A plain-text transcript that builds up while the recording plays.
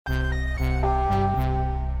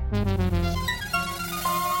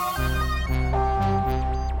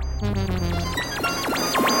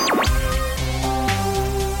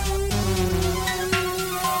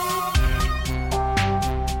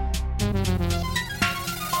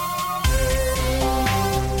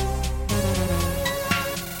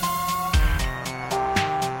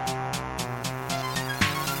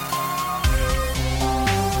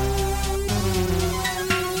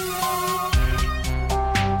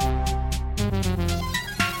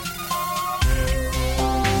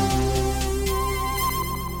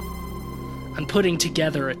putting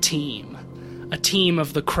together a team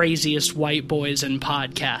of the craziest white boys in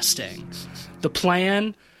podcasting. The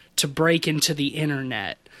plan? To break into the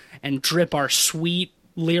internet and drip our sweet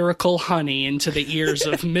lyrical honey into the ears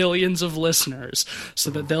of millions of listeners so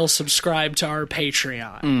that they'll subscribe to our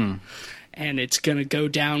Patreon. And it's gonna go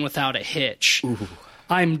down without a hitch. Ooh.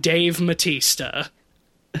 I'm Dave Batista.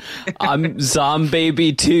 I'm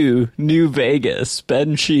Zombaby 2, New Vegas,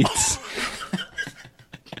 Ben Sheets.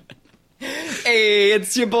 Hey,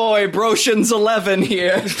 it's your boy, Broshans11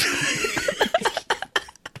 here.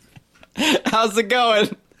 How's it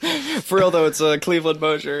going? For real, though, it's Cleveland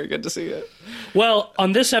Mosher. Good to see you. Well,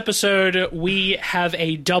 on this episode, we have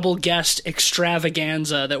a double guest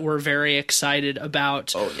extravaganza that we're very excited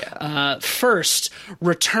about. Oh, yeah. First,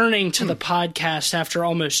 returning to the podcast after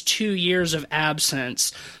almost 2 years of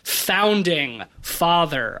absence, founding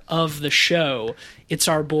father of the show, it's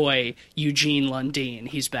our boy, Eugene Lundeen.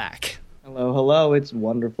 He's back. Hello. It's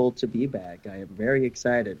wonderful to be back. I am very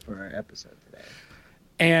excited for our episode today.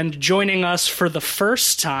 And joining us for the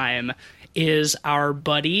first time is our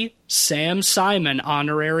buddy, Sam Simon,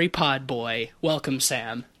 honorary pod boy. Welcome,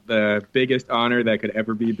 Sam. The biggest honor that could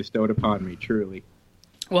ever be bestowed upon me, truly.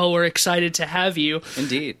 Well, we're excited to have you.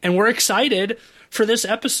 Indeed. And we're excited for this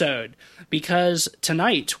episode because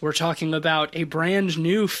tonight we're talking about a brand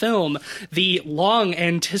new film, the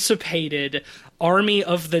long-anticipated Army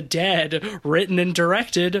of the Dead, written and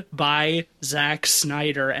directed by Zack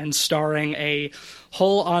Snyder and starring a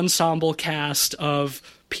whole ensemble cast of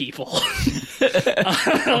people.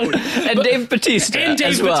 And Dave Batista and Dave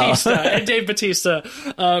as well. Batista. And Dave Batista,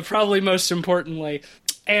 probably most importantly.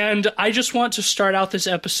 And I just want to start out this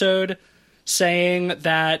episode saying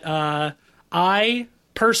that I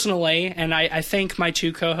personally, and I think my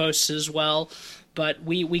two co-hosts as well, but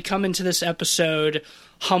we come into this episode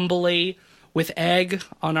humbly, with egg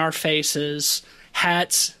on our faces,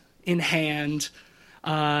 hats in hand.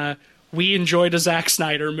 We enjoyed a Zack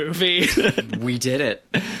Snyder movie. We did it.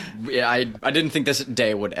 I didn't think this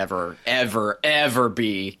day would ever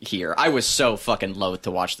be here. I was so fucking loath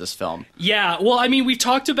to watch this film. Yeah, well, I mean, we've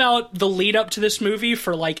talked about the lead up to this movie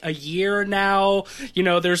for like a year now. You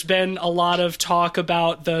know, there's been a lot of talk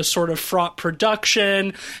about the sort of fraught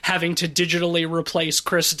production, having to digitally replace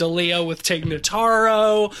Chris D'Elia with Tig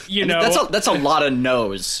Notaro. You know, that's a lot of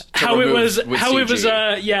no's. How it was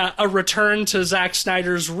CG. a return to Zack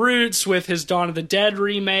Snyder's roots with his Dawn of the Dead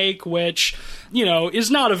remake, which, you know, is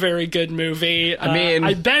not a very good movie. I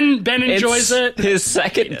mean, Ben enjoys it. His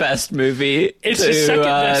second best movie. It's his second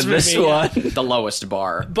best movie. This one, the lowest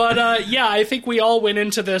bar. But I think we all went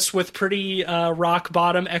into this with pretty rock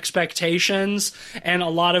bottom expectations and a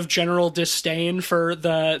lot of general disdain for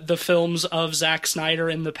the films of Zack Snyder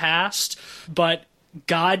in the past. But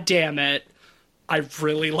god damn it, I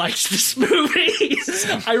really liked this movie.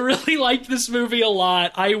 I really liked this movie a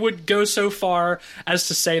lot. I would go so far as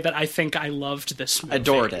to say that I think I loved this movie.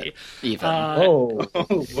 Adored it, even. Oh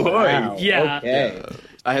boy. Wow. Yeah. Okay.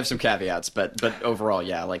 I have some caveats, but overall,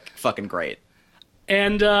 yeah, like, fucking great.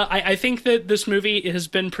 And I think that this movie has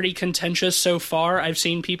been pretty contentious so far. I've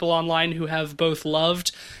seen people online who have both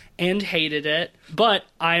loved and hated it, but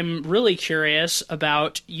I'm really curious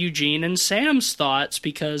about Eugene and Sam's thoughts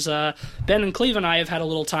because Ben and Cleve and I have had a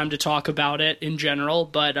little time to talk about it in general,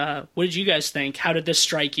 but what did you guys think? How did this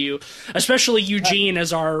strike you? Especially Eugene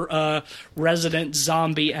as our resident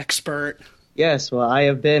zombie expert. Yes, well, I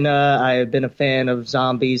have been a fan of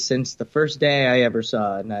zombies since the first day I ever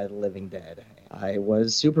saw Night of the Living Dead. I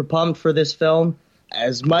was super pumped for this film.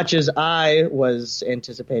 As much as I was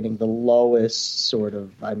anticipating the lowest sort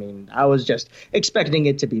of, I was just expecting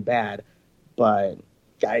it to be bad, but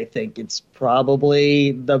I think it's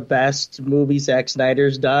probably the best movie Zack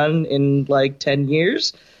Snyder's done in like 10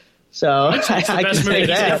 years. So It's the best movie he's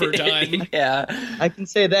ever done. yeah. I can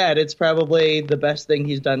say that. It's probably the best thing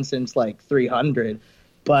he's done since like 300.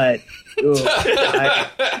 But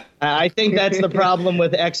I think that's the problem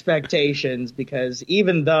with expectations, because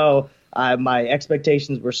even though my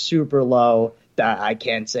expectations were super low, I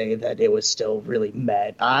can't say that it was still really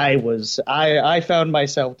met. I found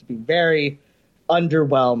myself to be very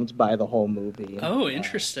underwhelmed by the whole movie. Oh,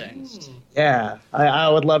 interesting. Yeah, I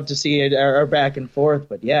would love to see it or back and forth,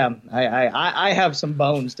 but yeah, I have some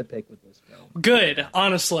bones to pick with this film. Good,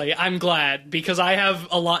 honestly, I'm glad, because I have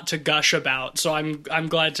a lot to gush about, so I'm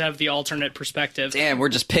glad to have the alternate perspective. Damn, we're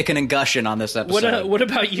just picking and gushing on this episode. What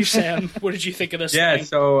about you, Sam? What did you think of this Yeah, thing?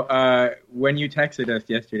 so when you texted us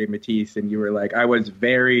yesterday, Matisse, and you were like, I was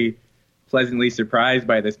very pleasantly surprised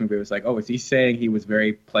by this movie. It was like, oh, is he saying he was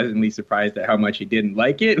very pleasantly surprised at how much he didn't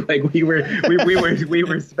like it? Like we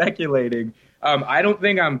were speculating. I don't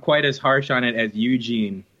think I'm quite as harsh on it as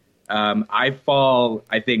Eugene. I fall,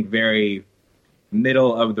 I think, very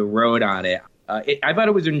middle of the road on it. I thought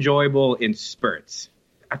it was enjoyable in spurts.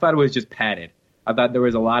 I thought it was just padded. I thought there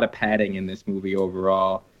was a lot of padding in this movie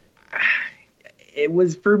overall. It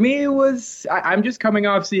was, for me, I'm just coming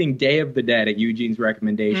off seeing Day of the Dead at Eugene's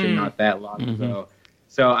recommendation not that long ago.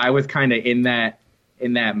 So I was kind of in that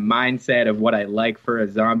mindset of what I like for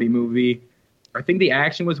a zombie movie. I think the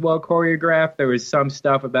action was well choreographed. There was some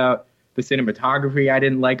stuff about the cinematography I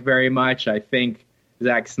didn't like very much. I think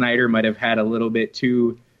Zack Snyder might have had a little bit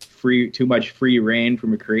too much free reign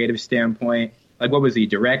from a creative standpoint. Like, what was he?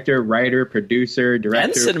 Director, writer, producer,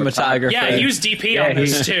 director, and cinematographer. Yeah, he was DP on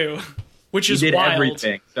this too, which is did wild.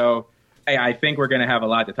 Everything. So I think we're going to have a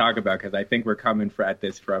lot to talk about because I think we're coming at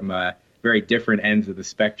this from very different ends of the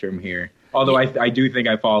spectrum here. Although I do think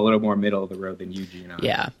I fall a little more middle of the road than Eugene on.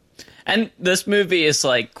 Yeah. And this movie is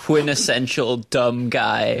like quintessential dumb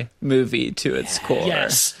guy movie to its core.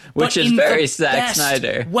 Yes. Which but is in very the Zack best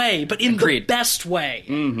Snyder. way, but in Agreed. the best way.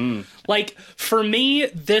 Mm-hmm. Like, for me,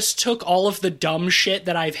 this took all of the dumb shit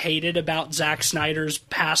that I've hated about Zack Snyder's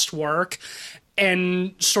past work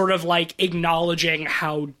and sort of like acknowledging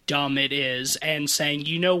how dumb it is and saying,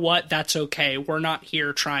 you know what, that's okay. We're not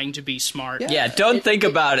here trying to be smart. Yeah, don't think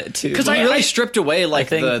about it too much. He really stripped away like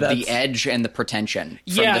think the that's- edge and the pretension.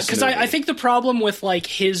 Yeah, because I think the problem with like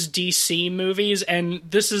his DC movies, and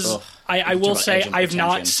this is, I will about say, edge and I've not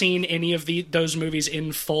pretension. seen any of those movies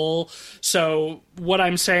in full, so what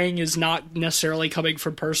I'm saying is not necessarily coming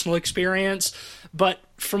from personal experience, but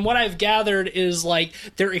from what I've gathered is like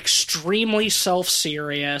they're extremely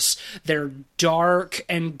self-serious, they're dark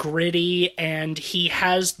and gritty, and he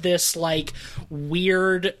has this like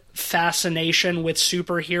weird fascination with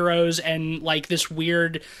superheroes and like this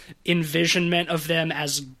weird envisionment of them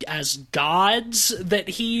as gods that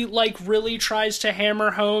he like really tries to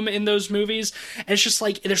hammer home in those movies. And it's just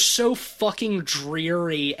like they're so fucking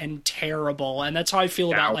dreary and terrible, and that's how I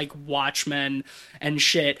feel about like Watchmen and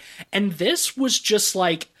shit. And this was just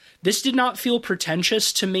like, this did not feel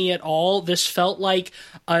pretentious to me at all. This felt like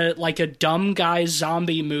a dumb guy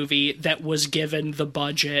zombie movie that was given the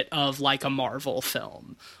budget of like a Marvel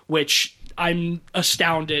film, which I'm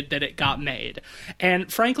astounded that it got made.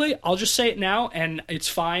 And frankly, I'll just say it now, and it's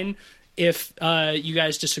fine if you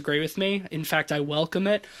guys disagree with me. In fact, I welcome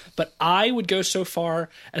it. But I would go so far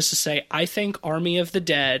as to say I think Army of the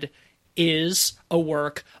Dead is a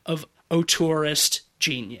work of auteurist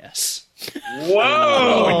genius.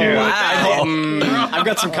 Whoa, dude. I've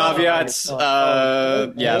got some caveats.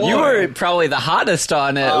 Yeah, You were probably the hottest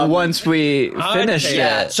on it once we finished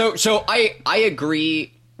Yeah, it. so I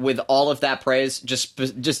agree with all of that praise. Just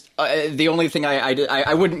the only thing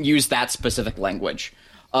I wouldn't use that specific language.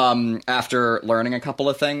 After learning a couple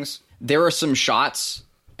of things, there are some shots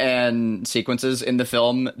and sequences in the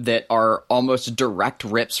film that are almost direct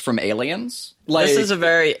rips from Aliens. Like, This is a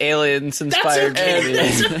very Aliens-inspired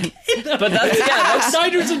movie. But that's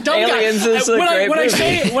Snyder's a dumb Aliens guy. is a great when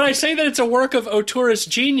movie. I say that it's a work of auteurist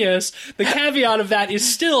genius, the caveat of that is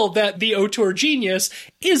still that the auteur genius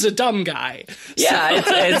is a dumb guy. Yeah,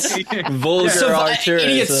 it's vulgar auteur.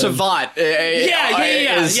 idiot savant.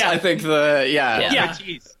 Yeah. I think Yeah.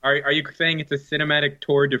 Jeez. Are you saying it's a cinematic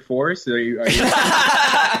tour de force? Are you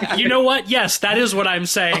You know what? Yes, that is what I'm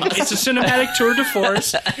saying. It's a cinematic tour de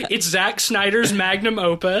force. It's Zack Snyder's magnum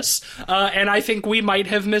opus, and I think we might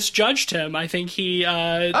have misjudged him. I think he.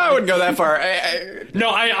 I wouldn't go that far. No,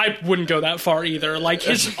 I wouldn't go that far either. Like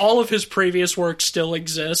all of his previous work still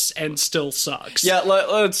exists and still sucks. Yeah,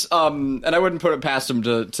 let's and I wouldn't put it past him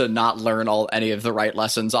to not learn any of the right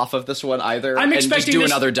lessons off of this one either. I'm and just expecting do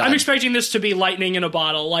this. another done. I'm expecting this to be lightning in a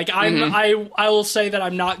bottle. Like I will say that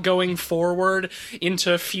I'm not going forward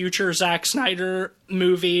into future Zack Snyder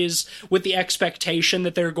movies with the expectation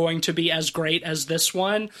that they're going to be as great as this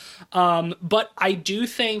one. But I do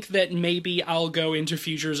think that maybe I'll go into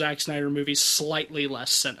future Zack Snyder movies slightly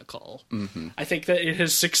less cynical. I think that it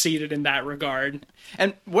has succeeded in that regard.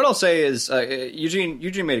 And what I'll say is,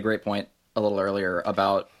 Eugene made a great point a little earlier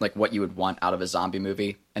about like what you would want out of a zombie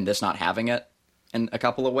movie, and this not having it in a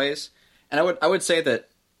couple of ways. And I would say that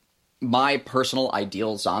my personal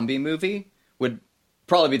ideal zombie movie would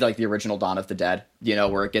probably be like the original Dawn of the Dead, you know,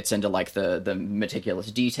 where it gets into like the meticulous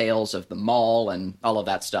details of the mall and all of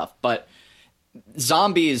that stuff. But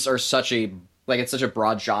zombies are such a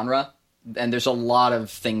broad genre And there's a lot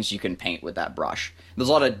of things you can paint with that brush. There's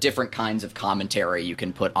a lot of different kinds of commentary you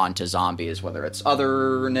can put onto zombies, whether it's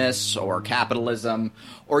otherness or capitalism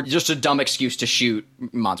or just a dumb excuse to shoot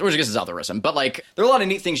monsters, which I guess is otherism. But, like, there are a lot of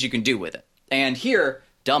neat things you can do with it. And here,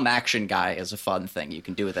 dumb action guy is a fun thing you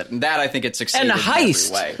can do with it. And that, I think it succeeded And a heist.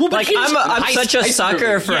 in every way. Well, but Like, here's- I'm such a heist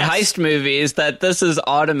sucker movie. for Yes. heist movies that this is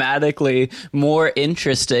automatically more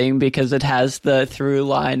interesting because it has the through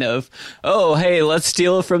line of, oh, hey, let's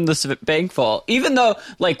steal from this bank vault. Even though,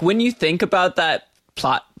 like, when you think about that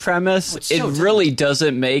plot premise, it's it so really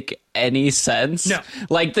doesn't make any sense. No.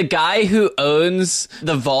 Like, the guy who owns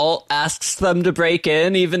the vault asks them to break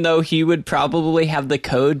in, even though he would probably have the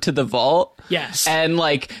code to the vault. Yes. And,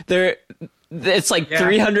 like, it's like Yeah.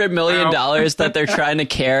 $300 million Wow. that they're trying to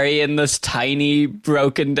carry in this tiny,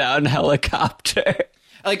 broken down helicopter.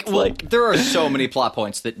 There are so many plot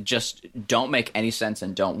points that just don't make any sense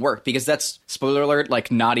and don't work because that's, spoiler alert,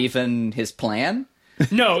 like not even his plan.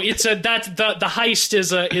 No, it's the heist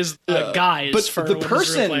is a guise But for the what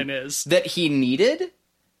his real plan person is. that he needed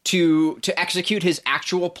to execute his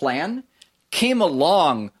actual plan came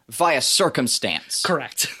along via circumstance.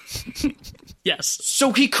 Correct. Yes.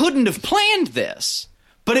 So he couldn't have planned this.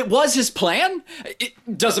 But it was his plan? It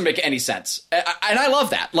doesnst make any sense. And I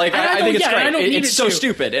love that. Like, And I I don't- think it's yeah, and I great. don't need It's it so to.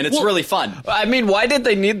 stupid, and it's Well- really fun. I mean, why did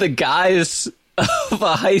they need the guys of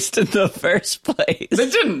a heist in the first place? They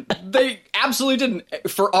didn't. They absolutely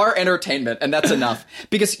didn't. For our entertainment, and that's enough.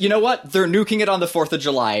 Because you know what? They're nuking it on the 4th of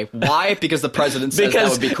July. Why? Because the president says that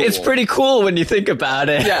Because would be cool. it's pretty cool when you think about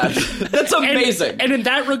it. Yeah, that's amazing. And in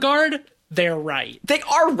that regard, they're right. They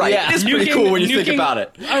are right. Yeah. It is pretty cool when you think Nuking- about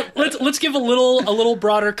it. Let's give a little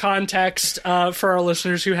broader context for our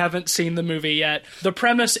listeners who haven't seen the movie yet. The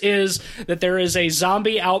premise is that there is a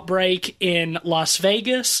zombie outbreak in Las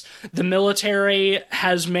Vegas. The military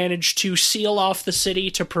has managed to seal off the city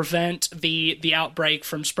to prevent the outbreak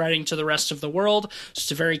from spreading to the rest of the world. It's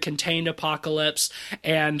a very contained apocalypse,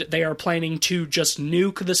 and they are planning to just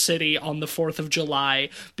nuke the city on the 4th of July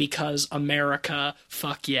because America,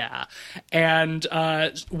 fuck yeah. And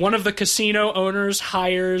one of the casino owners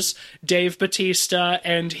hires Dave Bautista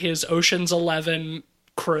and his Ocean's 11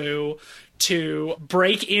 crew to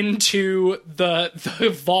break into the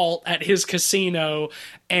vault at his casino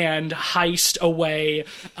and heist away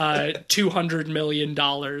 $200 million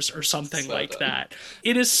or something like that.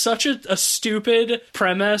 It is such a stupid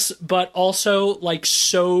premise, but also like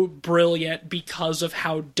so brilliant because of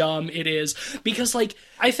how dumb it is. Because like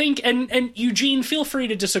I think, and Eugene, feel free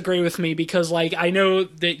to disagree with me because like I know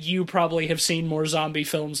that you probably have seen more zombie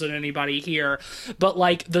films than anybody here, but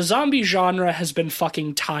like the zombie genre has been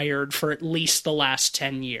fucking tired for at least the last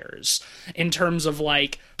 10 years in terms of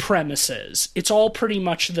like premises. It's all pretty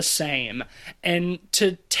much the same. And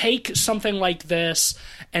to take something like this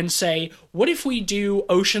and say, what if we do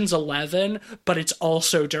Ocean's 11, but it's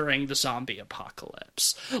also during the zombie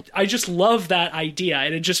apocalypse? I just love that idea,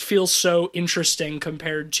 and it just feels so interesting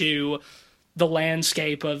compared to the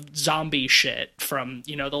landscape of zombie shit from,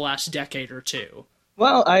 the last decade or two.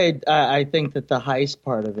 Well, I think that the heist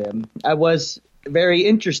part of him, I was very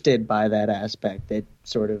interested by that aspect. It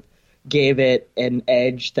sort of gave it an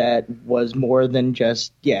edge that was more than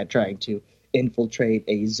just, trying to infiltrate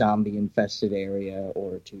a zombie-infested area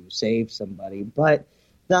or to save somebody. But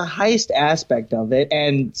the heist aspect of it,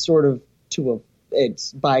 and sort of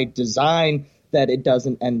it's by design that it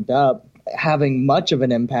doesn't end up having much of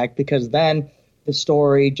an impact, because then the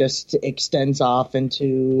story just extends off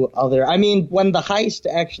into other... I mean, when the heist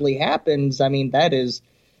actually happens, I mean, that is...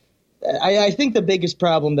 I think the biggest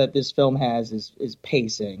problem that this film has is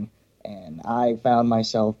pacing. And I found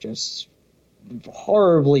myself just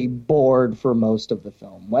horribly bored for most of the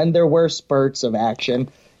film. When there were spurts of action,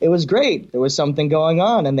 it was great. There was something going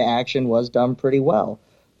on, and the action was done pretty well.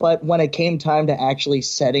 But when it came time to actually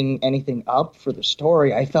setting anything up for the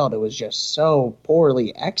story, I felt it was just so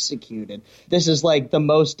poorly executed. This is like the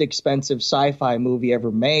most expensive sci-fi movie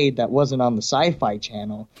ever made that wasn't on the Sci-Fi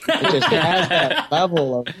Channel. It just has that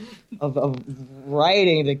level of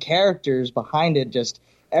writing, the characters behind it. Just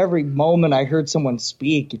every moment I heard someone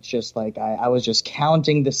speak, it's just like I was just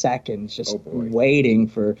counting the seconds, just waiting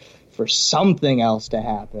for something else to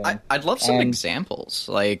happen. I'd love some examples.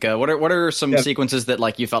 Like, what are some sequences that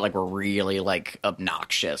like you felt like were really like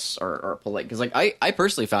obnoxious or polite? Because like I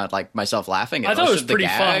personally found like myself laughing at I thought it was most of the pretty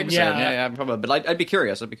fun, gags. yeah. And, probably. But I'd be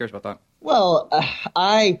curious. I'd be curious about that. Well,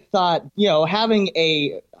 I thought, having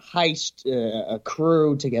a heist, a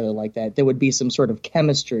crew together like that, there would be some sort of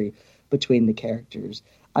chemistry between the characters.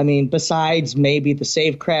 I mean, besides maybe the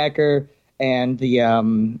safecracker and the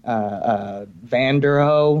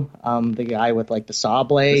Vanderho, the guy with like the saw The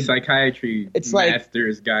blade. psychiatry It's like-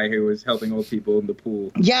 master's guy who was helping old people in the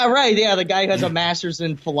pool. Yeah, right. Yeah, the guy who has a master's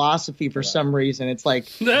in philosophy for some reason. It's like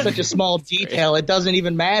such a small detail. It doesn't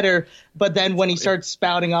even matter. But then when he starts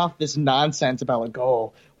spouting off this nonsense about like,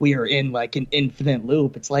 oh, we are in like an infinite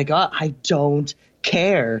loop, it's like, I don't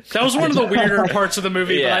care. That was one of the weirder parts of the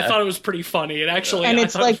movie, but I Yeah. thought it was pretty funny. It actually, And I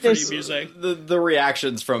it's thought like it was this- pretty amusing. The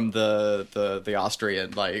reactions from the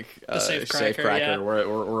Austrian safecracker, yeah.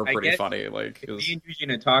 were I pretty guess funny. Like it was, Me and Eugene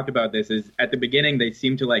had talked about this. Is at the beginning they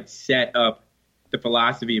seem to like set up the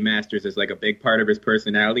philosophy masters as like a big part of his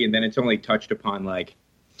personality, and then it's only touched upon like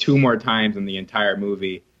 2 more times in the entire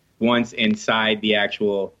movie. Once inside the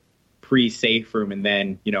actual pre-safe room, and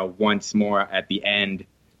then once more at the end,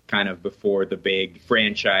 kind of before the big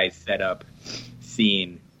franchise setup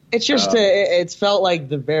scene. It's just it's felt like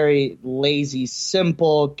the very lazy,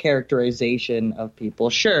 simple characterization of people.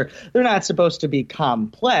 Sure, they're not supposed to be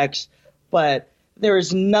complex, but there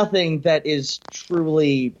is nothing that is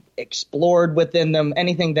truly explored within them.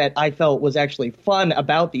 Anything that I felt was actually fun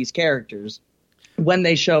about these characters. When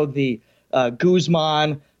they showed the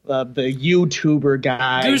Guzman, the YouTuber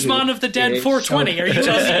guy, Guzman of the Dead 420. Are you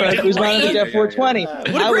telling me you didn't Guzman like of the it? Dead 420. What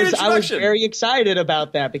a great I was introduction. very excited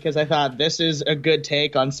about that because I thought this is a good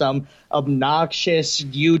take on some obnoxious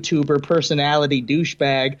YouTuber personality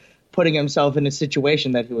douchebag putting himself in a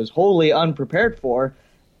situation that he was wholly unprepared for,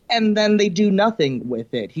 and then they do nothing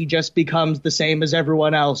with it. He just becomes the same as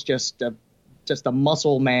everyone else, just a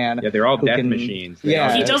muscle man. Yeah, they're all who death can- machines.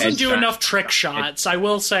 Yeah. He doesn't And do shot- enough trick shots. I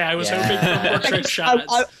will say, I was hoping for more trick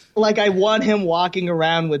shots. I want him walking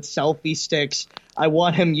around with selfie sticks. I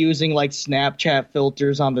want him using like Snapchat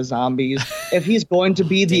filters on the zombies. If he's going to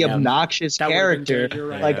be the Damn. obnoxious That would've been character, good, you're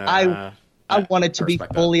right. like Yeah. I want it to I be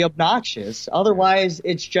respect fully obnoxious. Otherwise,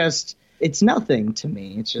 it's nothing to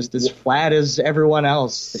me. It's just as flat as everyone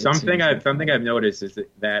else. it Something seems. I've noticed is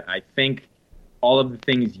that I think all of the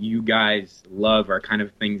things you guys love are kind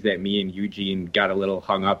of things that me and Eugene got a little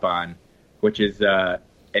hung up on, which is an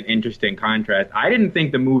interesting contrast. I didn't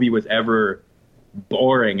think the movie was ever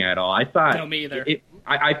boring at all. I thought No, me either.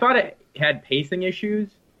 I thought it had pacing issues,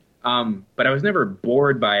 but I was never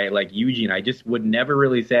bored by it like Eugene. I just would never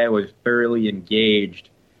really say I was thoroughly engaged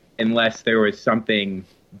unless there was something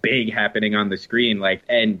big happening on the screen.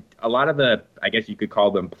 And a lot of the, I guess you could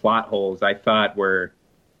call them plot holes, I thought were,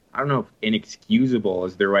 I don't know if inexcusable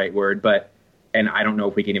is the right word, and I don't know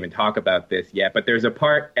if we can even talk about this yet, but there's a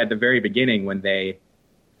part at the very beginning when they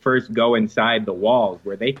first go inside the walls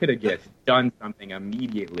where they could have just done something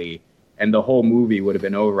immediately and the whole movie would have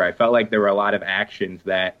been over. I felt like there were a lot of actions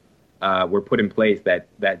that were put in place that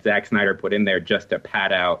Zack Snyder put in there just to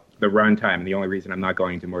pad out the runtime. And the only reason I'm not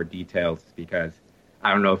going into more details is because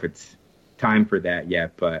I don't know if it's time for that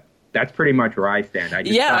yet, but that's pretty much where I stand.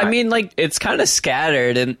 I mean, like, it's kind of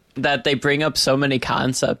scattered in that they bring up so many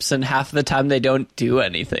concepts and half the time they don't do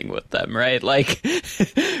anything with them, right? Like,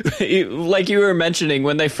 like you were mentioning,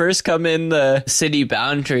 when they first come in the city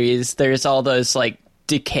boundaries, there's all those, like,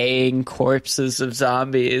 decaying corpses of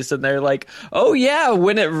zombies, and they're like, oh yeah,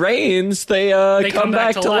 when it rains, they come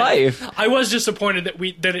back to life. I was disappointed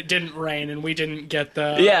that it didn't rain and we didn't get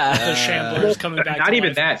the shamblers coming back. Not to even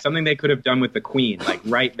life. that. Something they could have done with the Queen, like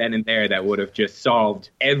right then and there, that would have just solved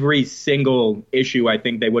every single issue I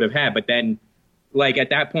think they would have had. But then, like at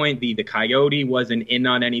that point, the Coyote wasn't in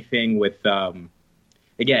on anything. With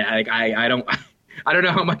again, I don't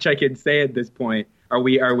know how much I can say at this point. Are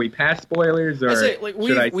we past spoilers, or I say, like,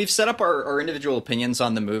 should we've set up our individual opinions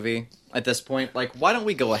on the movie at this point. Like, why don't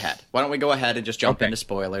we go ahead? Why don't we go ahead and just jump Okay. into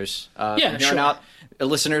spoilers? Yeah, from here on sure. out,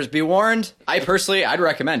 listeners, be warned. I'd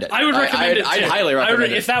recommend it. I would recommend it. I'd too. highly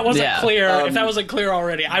recommend it. If that wasn't Yeah. clear, if that wasn't clear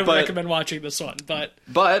already, I would but- recommend watching this one. But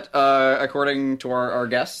But according to our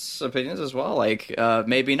guests' opinions as well, like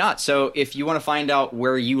maybe not. So if you want to find out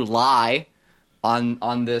where you lie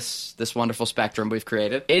on this wonderful spectrum we've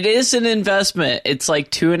created, It is an investment. It's like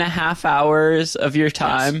 2.5 hours of your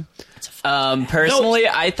time. Personally,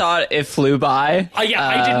 I thought it flew by. I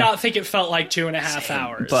did not think it felt like 2.5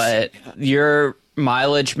 hours. But your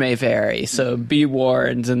mileage may vary, so be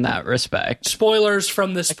warned in that respect. spoilers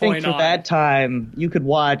from this I think point for on. that time, you could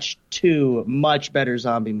watch 2 much better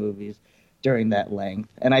zombie movies during that length.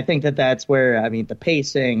 And I think that's where, I mean, the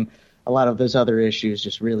pacing, a lot of those other issues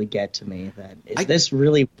just really get to me. That is this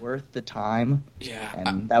really worth the time? Yeah.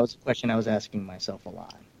 And that was a question I was asking myself a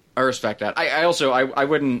lot. I respect that. I also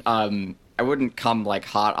wouldn't wouldn't come like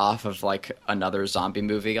hot off of like another zombie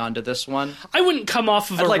movie onto this one. I wouldn't come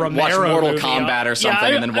off of I'd a like Romero watch Mortal movie. Kombat or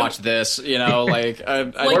something, and then watch this. You know, like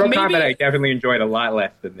Mortal maybe- Kombat, I definitely enjoyed a lot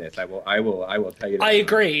less than this. I will tell you that. I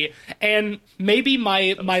agree. And maybe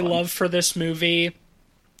my love for this movie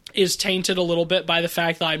is tainted a little bit by the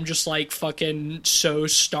fact that I'm just like fucking so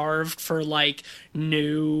starved for like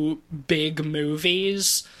new big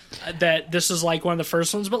movies that this is like one of the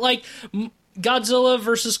first ones. But like Godzilla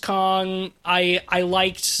versus Kong, I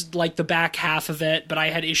liked like the back half of it, but I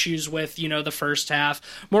had issues with, you know, the first half.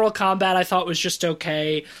 Mortal Kombat I thought was just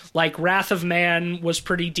okay. Like Wrath of Man was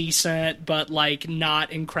pretty decent, but like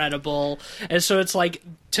not incredible. And so it's like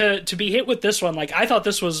to be hit with this one, like I thought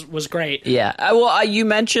this was great. Yeah. Well, you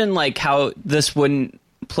mentioned like how this wouldn't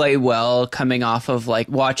play well coming off of like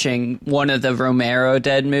watching one of the Romero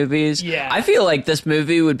Dead movies. Yeah. I feel like this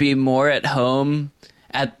movie would be more at home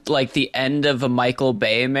at like the end of a Michael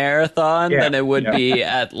Bay marathon than it would be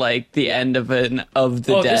at like the end of the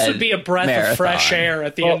Dead. This would be a breath marathon. of fresh air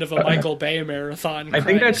at the end of a Michael Bay marathon. I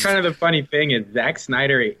think that's kind of the funny thing is Zack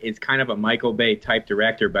Snyder is kind of a Michael Bay type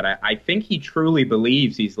director, but I think he truly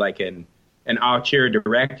believes he's like an auteur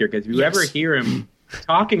director, because if you ever hear him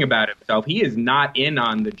talking about himself, he is not in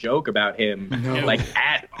on the joke about him like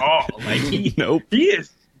at all. Like he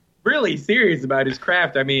is really serious about his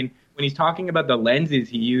craft. I mean, when he's talking about the lenses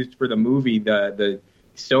he used for the movie, the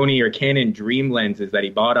Sony or Canon Dream lenses that he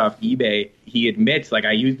bought off eBay, he admits, like,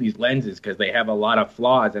 I use these lenses because they have a lot of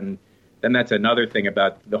flaws. And then that's another thing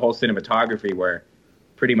about the whole cinematography, where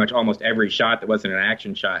pretty much almost every shot that wasn't an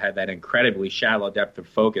action shot had that incredibly shallow depth of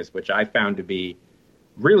focus, which I found to be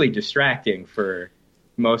really distracting for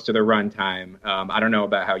most of the runtime. I don't know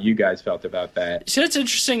about how you guys felt about that. So it's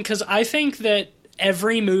interesting because I think that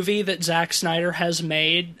every movie that Zack Snyder has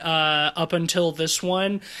made up until this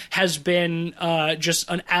one has been just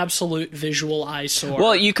an absolute visual eyesore.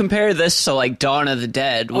 Well, you compare this to like Dawn of the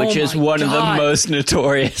Dead, which is one of the most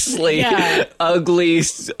notoriously ugly,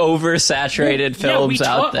 oversaturated films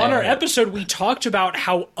out there. On our episode, we talked about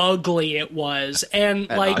how ugly it was, and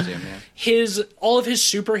like all of his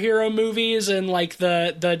superhero movies and like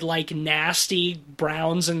the like nasty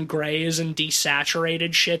browns and grays and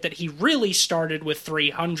desaturated shit that he really started with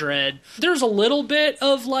 300. There's a little bit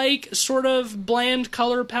of like sort of bland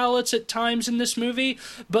color palettes at times in this movie,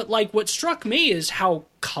 but like what struck me is how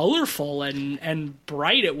colorful and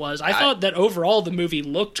bright it was. I thought that overall the movie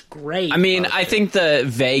looked great. I mean, I think the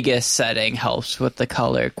Vegas setting helps with the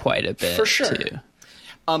color quite a bit. For sure. Too.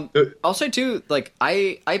 I'll say too, like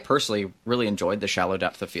I personally really enjoyed the shallow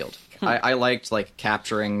depth of field. I liked like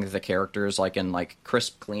capturing the characters like in like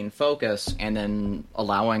crisp, clean focus, and then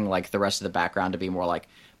allowing like the rest of the background to be more like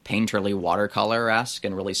painterly watercolor-esque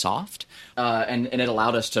and really soft. And it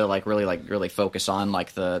allowed us to really focus on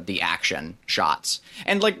like the action shots.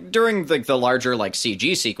 And like during the larger like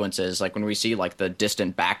CG sequences, like when we see like the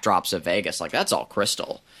distant backdrops of Vegas, like that's all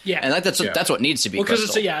crystal. Yeah. And that's what needs to be because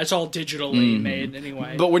crystal. it's all digitally made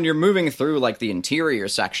anyway. But when you're moving through like the interior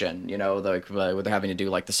section, you know, where they're having to do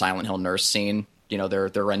like the Silent Hill nurse scene, you know, their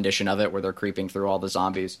rendition of it where they're creeping through all the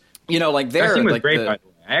zombies. You know, like that scene was like great, by the way.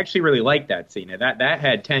 I actually really liked that scene. That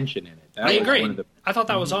had tension in it. I agree. I thought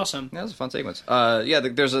that was awesome. That was a fun sequence.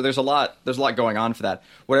 There's a lot going on for that.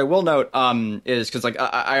 What I will note is because like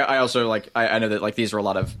I also like I know that like these were a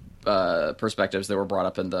lot of perspectives that were brought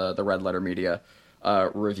up in the Red Letter Media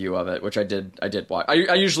review of it, which I did watch.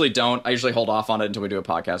 I usually don't. I usually hold off on it until we do a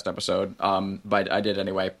podcast episode. But I did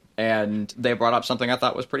anyway. And they brought up something I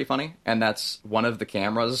thought was pretty funny, and that's one of the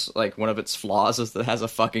cameras, like one of its flaws is that it has a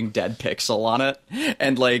fucking dead pixel on it,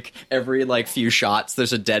 and like every like few shots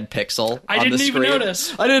there's a dead pixel on the screen.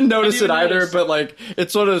 I didn't notice it either, but like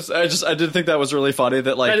it's sort of I did think that was really funny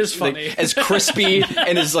that like that is funny. Like, as crispy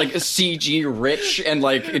and as like CG rich and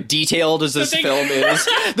like detailed as this film is,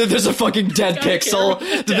 that there's a fucking dead pixel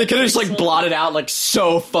that they could have just like blotted out like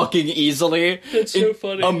so fucking easily. It's so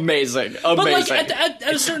funny. Amazing. But like at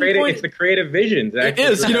a certain point, it's the creative vision. Zach.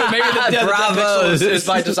 It is. You know, maybe the pixel is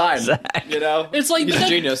by design. You know, it's like he's a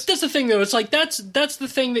genius. That's the thing, though. It's like that's the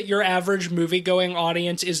thing that your average movie-going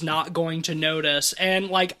audience is not going to notice, and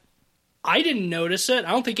like I didn't notice it.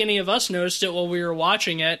 I don't think any of us noticed it while we were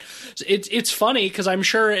watching it. It's funny because I'm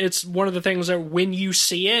sure it's one of the things that when you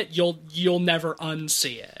see it, you'll never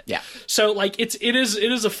unsee it. Yeah. So like it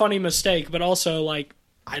is a funny mistake, but also like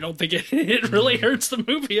I don't think it really hurts the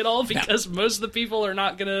movie at all because most of the people are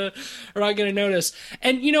not gonna notice.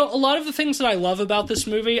 And you know, a lot of the things that I love about this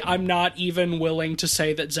movie, I'm not even willing to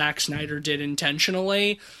say that Zack Snyder did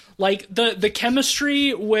intentionally. Like the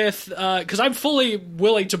chemistry with, because I'm fully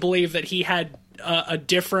willing to believe that he had a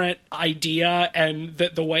different idea, and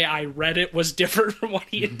that the way I read it was different from what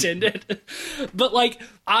he intended. But like,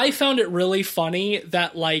 I found it really funny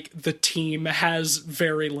that like the team has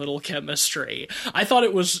very little chemistry. I thought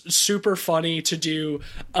it was super funny to do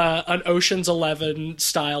an Ocean's 11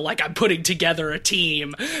 style, like, I'm putting together a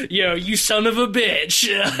team, you son of a bitch.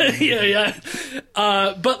 yeah.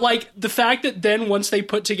 But like the fact that then once they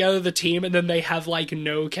put together the team and then they have like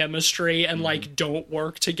no chemistry and like don't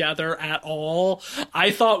work together at all,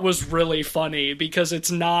 I thought was really funny, because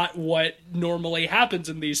it's not what normally happens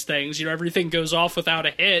in these things. Everything goes off without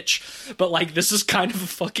a hitch, but like this is kind of a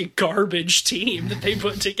fucking garbage team that they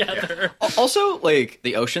put together. Also, like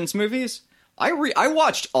the Ocean's movies, I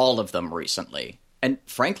watched all of them recently, and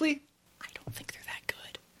frankly, I don't think they're that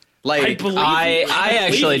good. Like, I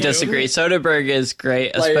actually disagree. Soderbergh is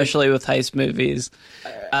great, especially with heist movies.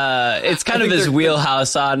 It's kind of his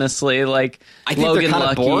wheelhouse, honestly. Like Logan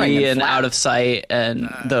Lucky and Out of Sight and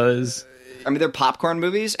those. I mean, they're popcorn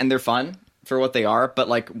movies and they're fun for what they are, but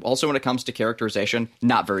like also when it comes to characterization,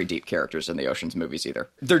 not very deep characters in the Ocean's movies either.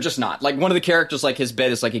 They're just not. Like one of the characters, like his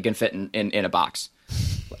bit is like he can fit in a box,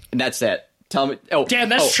 and that's it. Tell me. Oh, damn,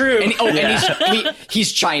 that's true. And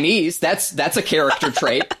he's Chinese. That's a character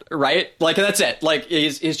trait, right? Like that's it. Like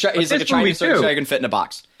he's like a Chinese, so he can fit in a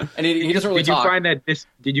box, and he doesn't really talk.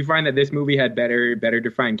 Did you find that this movie had better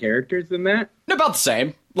defined characters than that? About the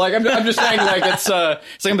same. Like I'm just saying, like it's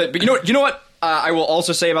something. But you know what? I will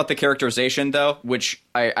also say about the characterization, though, which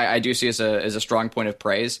I do see as a strong point of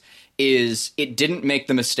praise, is it didn't make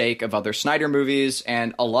the mistake of other Snyder movies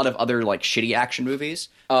and a lot of other like shitty action movies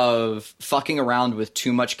of fucking around with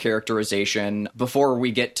too much characterization before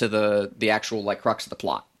we get to the actual like crux of the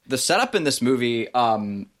plot. The setup in this movie,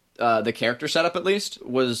 the character setup at least,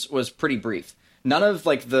 was pretty brief. None of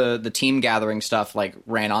like the team gathering stuff like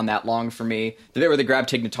ran on that long for me. The bit where they grab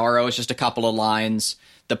Tig Notaro is just a couple of lines.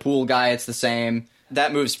 The pool guy, it's the same.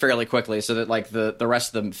 That moves fairly quickly so that like the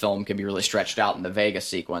rest of the film can be really stretched out in the Vegas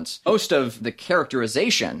sequence. Most of the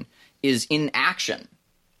characterization is in action.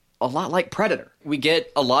 A lot like Predator. We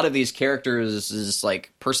get a lot of these characters'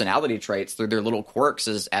 like personality traits through their little quirks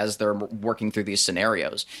as they're working through these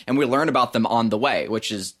scenarios. And we learn about them on the way,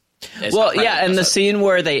 which is well, yeah, and the scene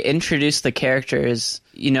where they introduce the characters,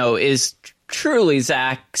 is truly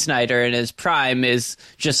Zack Snyder in his prime, is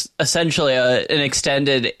just essentially an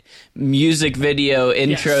extended music video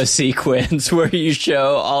intro sequence where you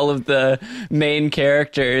show all of the main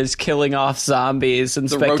characters killing off zombies and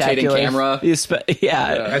the spectacular rotating camera. That's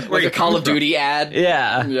where like a Call of Duty ad.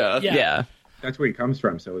 Yeah. That's where he comes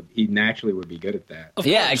from, so he naturally would be good at that.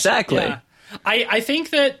 Yeah, exactly. Yeah. I think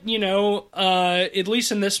that, at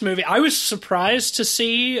least in this movie, I was surprised to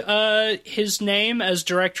see his name as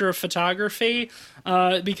director of photography,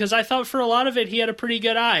 because I thought for a lot of it he had a pretty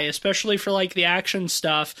good eye, especially for like the action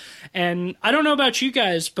stuff. And I don't know about you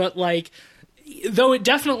guys, but like, though it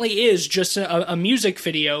definitely is just a music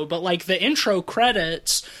video, but like the intro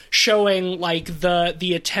credits showing like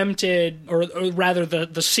the attempted, or rather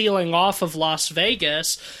the sealing off of Las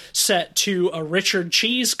Vegas set to a Richard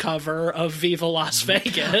Cheese cover of Viva Las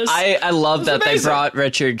Vegas. I love that they brought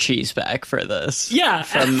Richard Cheese back for this. Yeah,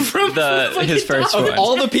 from his first one. Of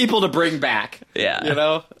all the people to bring back.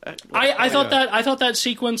 Yeah. I thought that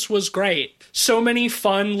sequence was great. So many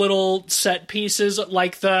fun little set pieces,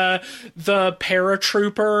 like the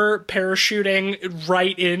paratrooper parachuting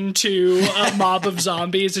right into a mob of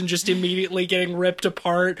zombies and just immediately getting ripped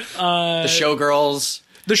apart. The showgirls.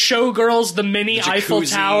 The mini Eiffel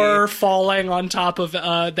Tower falling on top of the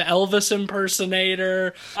Elvis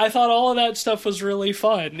impersonator. I thought all of that stuff was really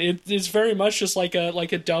fun. It's very much just like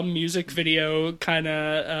a dumb music video kind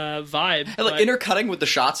of vibe. And like intercutting with the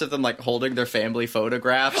shots of them like holding their family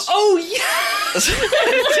photographs. Oh yes,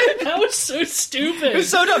 that was so stupid. It was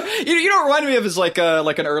so dumb. You know, it reminded me of is like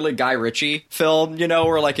an early Guy Ritchie film.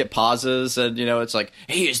 Where like it pauses and it's like,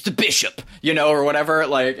 "He is the bishop," or whatever.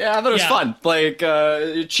 Like, yeah, I thought it was fun. Like.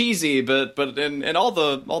 Cheesy, but in all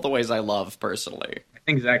the ways I love personally. I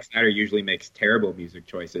think Zack Snyder usually makes terrible music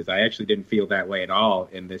choices. I actually didn't feel that way at all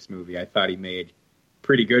in this movie. I thought he made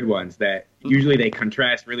pretty good ones that usually they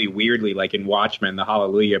contrast really weirdly, like in Watchmen, the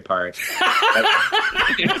Hallelujah part.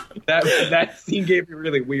 that scene gave me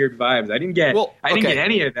really weird vibes. I didn't get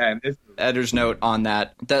any of that in this movie. Editor's note on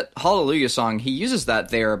that Hallelujah song, he uses that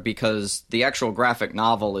there because the actual graphic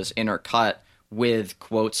novel is intercut with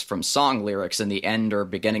quotes from song lyrics, and the end or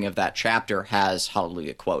beginning of that chapter has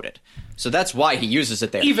Hallelujah quoted. So that's why he uses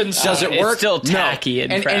it there. Even so, does it work? It's still tacky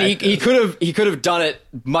and he could have done it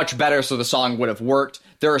much better, so the song would have worked.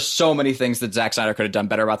 there are so many things that Zack Snyder could have done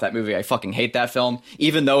better about that movie. I fucking hate that film,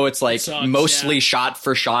 even though it's like mostly shot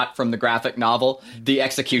for shot from the graphic novel. The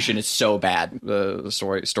execution is so bad. The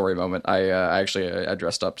story moment. I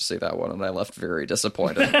dressed up to see that one, and I left very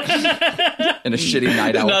disappointed. In a shitty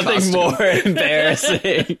night out Nothing costume. more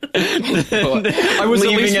embarrassing. I was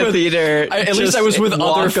leaving a theater. At least I was with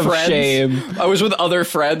other friends. Shame. I was with other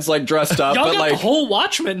friends, like dressed up. Y'all but got like the whole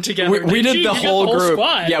Watchmen together. we did you? the You whole got the group.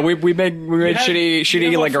 Squad. Yeah, we made shitty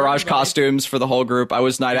had like one for garage everybody. costumes for the whole group. I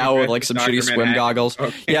was night out with like some shitty Dr. swim Manhattan. goggles.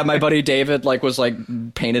 Okay. Yeah, my buddy David like was like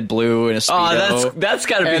painted blue in a speedo. Oh, that's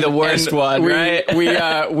got to be the worst one, right?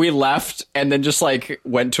 We left and then just like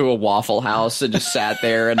went to a Waffle House and just sat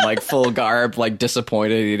there in like full garb, like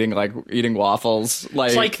disappointed, eating waffles.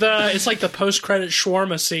 It's like the post-credit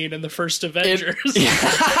shawarma scene in the first Avengers,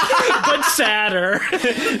 but sadder.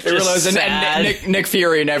 it really was. And sad. Nick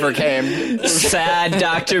Fury never came. Sad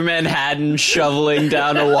Dr. Manhattan shoveling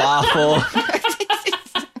down a waffle.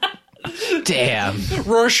 Damn.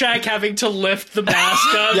 Rorschach having to lift the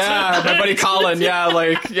mask up. Yeah, my buddy Colin.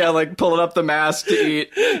 Like pulling up the mask to eat.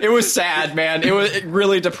 It was sad, man. It was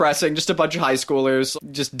really depressing. Just a bunch of high schoolers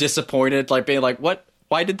just disappointed, like being like, "What?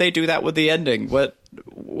 Why did they do that with the ending? What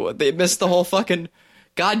they missed the whole fucking.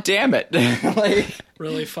 God damn it!" Like,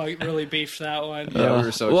 really beefed that one. yeah, we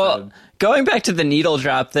were so Well, excited. going back to the needle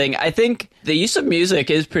drop thing, I think the use of music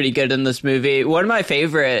is pretty good in this movie. One of my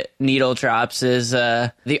favorite needle drops is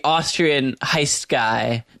the Austrian heist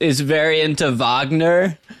guy is very into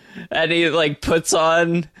Wagner, and he like puts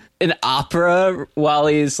on an opera while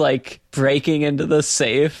he's like breaking into the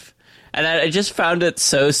safe. And I just found it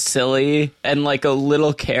so silly and like a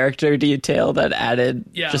little character detail that added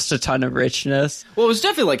just a ton of richness. Well, it was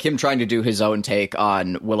definitely like him trying to do his own take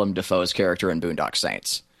on Willem Dafoe's character in Boondock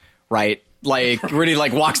Saints, right? Like, really,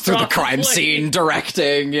 like, walks through the crime scene,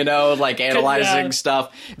 directing, like, analyzing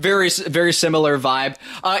stuff. Very, very similar vibe.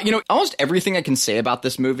 Almost everything I can say about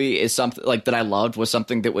this movie is something, like, that I loved was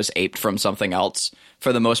something that was aped from something else.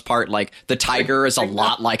 For the most part, like, the tiger is a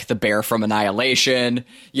lot like the bear from Annihilation,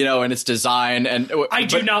 in its design. And I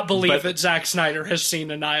do not believe that Zack Snyder has seen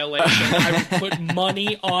Annihilation. I would put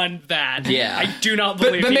money on that. Yeah. I do not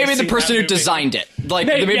believe But he has maybe the seen person that who movie. designed it. Like,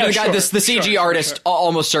 maybe the guy, the CG artist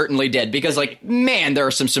almost certainly did. Because, like, man, there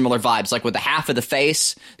are some similar vibes. Like, with the half of the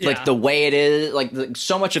face, like, the way it is, like,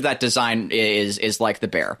 so much of that design is like the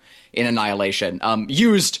bear in Annihilation.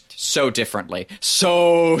 Used so differently.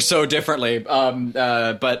 So differently.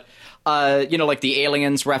 But like, the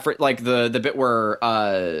aliens reference, like, the bit where,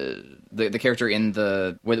 the character in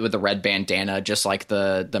with the red bandana, just like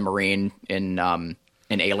the Marine in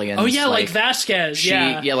Aliens. Oh yeah, like Vasquez.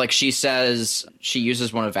 Like she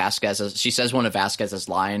uses one of Vasquez's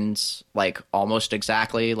lines, like almost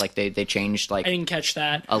exactly. Like they changed like I didn't catch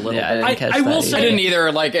that. a little Yeah, bit. I didn't catch I will that say- I didn't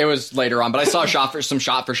either. Like it was later on, but I saw some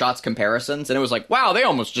shot for shots comparisons, and it was like, wow, they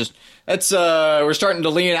almost just we're starting to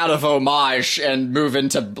lean out of homage and move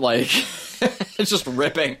into like it's just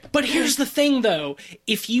ripping. But here's the thing, though: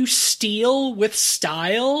 if you steal with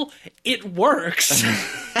style, it works.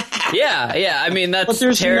 Yeah. I mean, that's But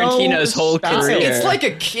there's Tarantino's no whole style. career. It's like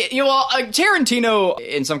a kid. Tarantino,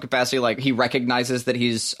 in some capacity, like he recognizes that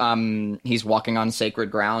he's walking on sacred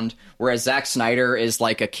ground, whereas Zack Snyder is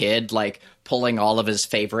like a kid, like pulling all of his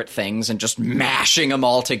favorite things and just mashing them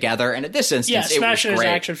all together. And at this instance, smashing it was his great.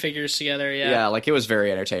 action figures together. Yeah, like it was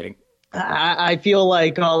very entertaining. I feel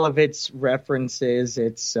like all of its references,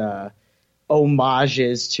 its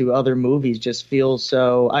homages to other movies just feel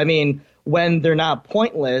so... I mean, when they're not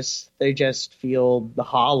pointless, they just feel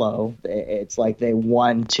hollow. It's like they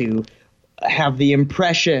want to have the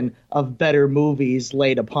impression of better movies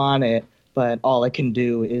laid upon it, but all it can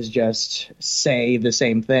do is just say the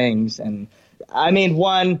same things. And I mean,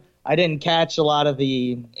 I didn't catch a lot of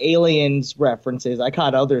the Aliens references. I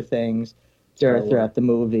caught other things throughout the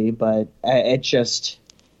movie, but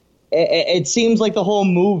it seems like the whole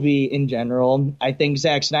movie in general, I think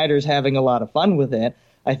Zack Snyder's having a lot of fun with it.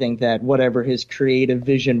 I think that whatever his creative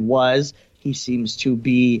vision was, he seems to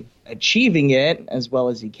be achieving it as well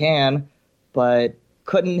as he can, but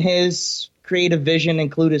couldn't his creative vision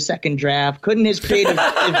include a second draft? Couldn't his creative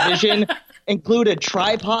vision include a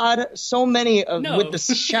tripod? So many with the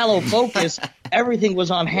shallow focus, everything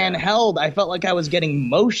was on handheld. I felt like I was getting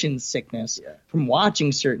motion sickness from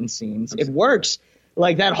watching certain scenes. It works.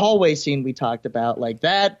 Like that hallway scene we talked about, like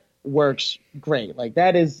that works great. Like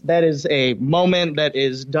that is a moment that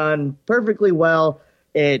is done perfectly well.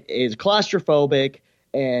 It is claustrophobic,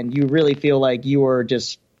 and you really feel like you are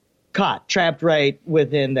just trapped right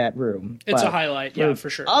within that room. It's But a highlight, yeah, for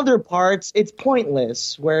sure. other parts, it's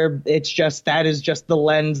pointless, where it's just that is just the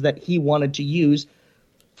lens that he wanted to use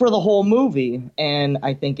for the whole movie. And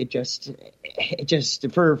I think it just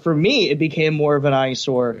for me, it became more of an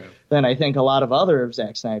eyesore than I think a lot of other of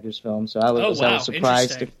Zack Snyder's films. So I was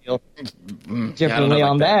surprised to feel differently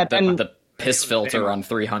on that. And the piss filter on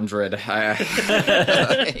 300.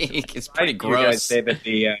 It's pretty gross. You guys say that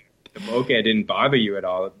the bokeh didn't bother you at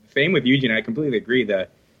all. Same with Eugene. I completely agree. The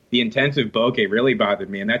intensive bokeh really bothered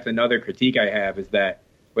me, and that's another critique I have, is that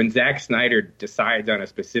when Zack Snyder decides on a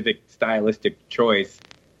specific stylistic choice,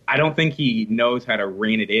 I don't think he knows how to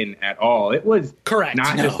rein it in at all. It was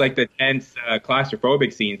just like the tense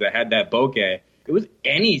claustrophobic scenes that had that bokeh. It was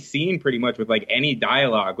any scene pretty much with like any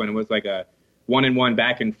dialogue when it was like a one-on-one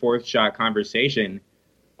back-and-forth shot conversation.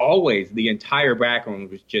 Always, the entire background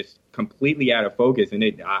was just completely out of focus, and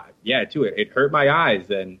it hurt my eyes,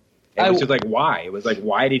 and it was just like, why? It was like,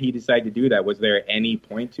 why did he decide to do that? Was there any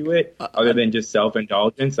point to it other than just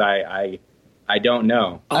self-indulgence? I don't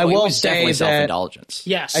know. I will say definitely that self-indulgence.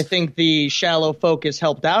 Yes. I think the shallow focus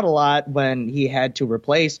helped out a lot when he had to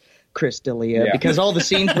replace Chris D'Elia, because all the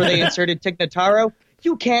scenes where they inserted Tig Notaro,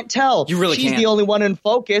 you can't tell. You really She's can't. the only one in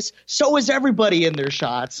focus. So is everybody in their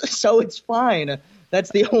shots. So it's fine.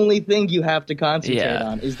 That's the only thing you have to concentrate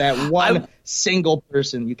on, is that one single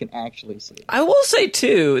person you can actually see. I will say,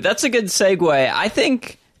 too, that's a good segue. I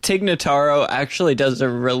think Tig Notaro actually does a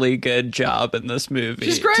really good job in this movie.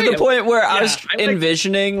 She's great. To the point where I was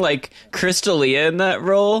envisioning, like, Chris D'Elia in that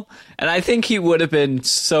role, and I think he would have been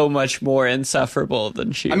so much more insufferable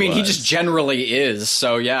than she was. I mean, he just generally is,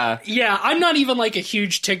 so yeah. Yeah, I'm not even, like, a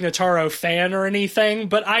huge Tig Notaro fan or anything,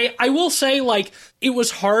 but I will say, like, it was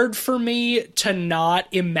hard for me to not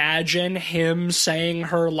imagine him saying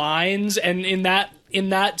her lines, and in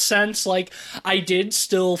that sense, like, I did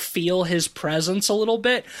still feel his presence a little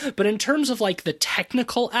bit, but in terms of, like, the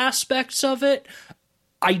technical aspects of it,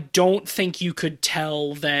 I don't think you could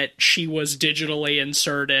tell that she was digitally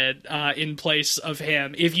inserted in place of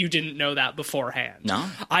him if you didn't know that beforehand. No?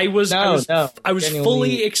 I was Genuinely.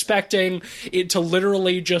 fully expecting it to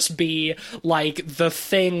literally just be like the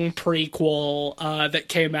Thing prequel that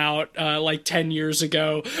came out like 10 years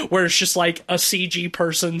ago, where it's just like a CG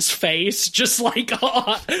person's face just like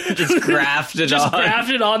just grafted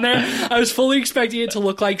on there. I was fully expecting it to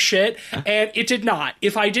look like shit, and it did not.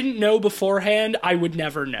 If I didn't know beforehand, I would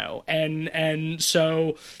never know. And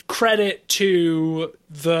so credit to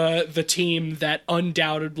the team that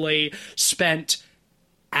undoubtedly spent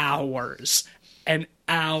hours and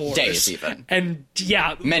hours. Days, even. And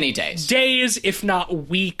yeah. Many days. Days, if not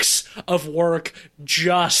weeks of work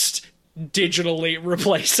just digitally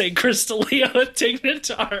replacing Chris D'Elia and Tig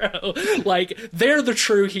Notaro. Like, they're the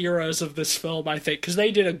true heroes of this film, I think, because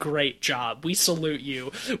they did a great job. We salute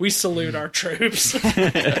you. We salute our troops.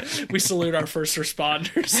 We salute our first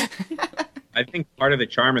responders. I think part of the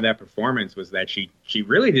charm of that performance was that she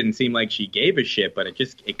really didn't seem like she gave a shit, but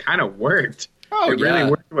it kind of worked. Oh, it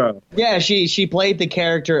really worked well. Yeah, she played the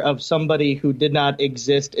character of somebody who did not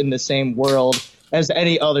exist in the same world as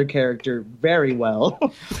any other character very well.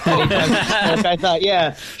 I thought,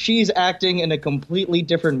 yeah, she's acting in a completely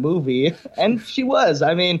different movie, and she was.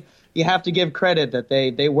 I mean, you have to give credit that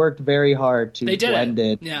they worked very hard to blend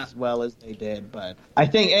it as well as they did. But I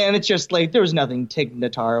think, and it's just like, there was nothing Tig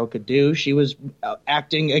Notaro could do. She was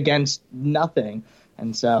acting against nothing.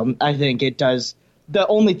 And so I think it does, the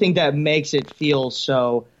only thing that makes it feel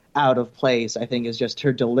so out of place, I think, is just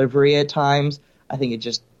her delivery at times. I think it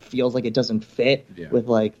just feels like it doesn't fit with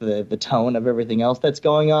like the tone of everything else that's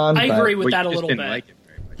going on. I agree with that a little bit.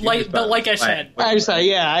 Like I said,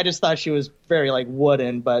 I just thought she was very like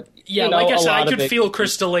wooden, but yeah, like I said, I could feel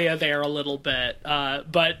Chris D'Elia there a little bit,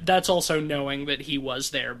 but that's also knowing that he was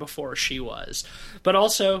there before she was. But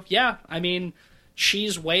also, yeah, I mean,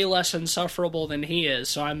 she's way less insufferable than he is,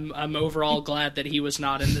 so I'm overall glad that he was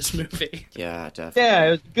not in this movie. Yeah, definitely. Yeah,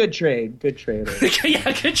 it was a good trade. Good trade.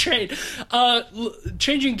 Yeah, good trade.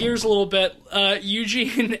 Changing gears a little bit,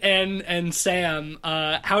 Eugene and Sam,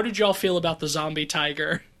 how did y'all feel about the zombie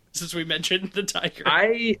tiger? Since we mentioned the tiger,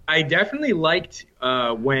 I definitely liked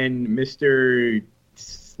when Mr.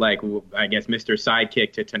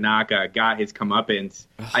 Sidekick to Tanaka got his comeuppance.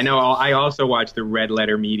 I know I also watched the Red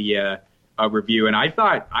Letter Media review, and I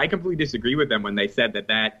thought I completely disagree with them when they said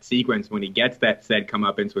that sequence when he gets that said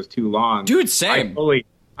comeuppance was too long. Dude, same.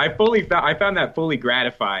 I found that fully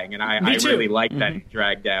gratifying, and I really liked that it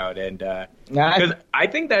dragged out, and because I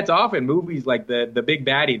think that's often movies like the big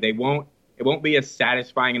baddie, it won't be a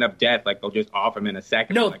satisfying enough death. Like they'll just off him in a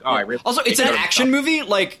second. No. Like, oh, I really Also, it's an action movie.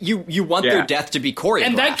 Like you want their death to be choreographed.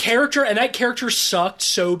 And that character sucked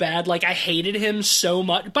so bad. Like I hated him so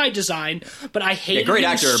much by design, but I hated great him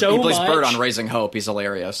actor. so he plays much. Bird on Raising Hope. He's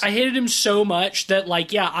hilarious. I hated him so much that,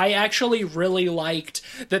 like, yeah, I actually really liked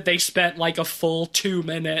that they spent like a full 2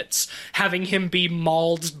 minutes having him be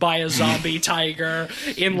mauled by a zombie tiger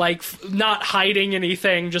in like not hiding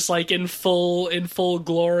anything, just like in full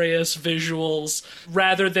glorious visuals,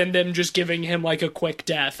 rather than them just giving him like a quick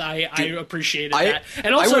death. I appreciated that,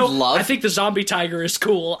 and also I think the zombie tiger is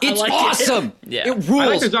cool. It's I like awesome. It. It rules. I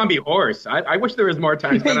like the zombie horse. I wish there was more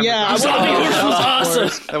time spent on Yeah, the Zombie horse was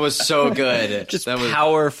awesome. That was so good. Just that was,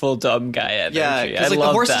 powerful dumb guy energy. yeah, I because like the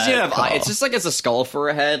love horse that doesn't have call. it's just like it's a skull for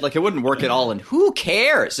a head. Like it wouldn't work at all. And who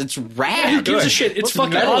cares? It's rad. Who gives a good. shit? It's What's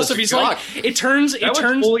fucking metal as awesome. He's like, fuck? it turns. That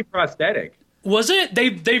was fully prosthetic. Was it?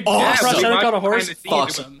 They Awesome. prosthetic on a horse. Behind the scenes, Fuck.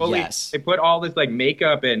 it was fully- Yes. They put all this like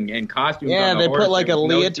makeup and costumes. Yeah, on the they horse. put like a There was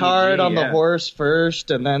no leotard CG, on the yeah. horse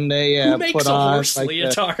first, and then they Who makes put a on horse like,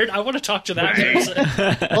 leotard? I want to talk to that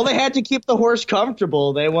person. well, they had to keep the horse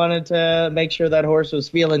comfortable. They wanted to make sure that horse was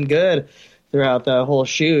feeling good throughout the whole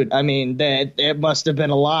shoot. I mean, it must have been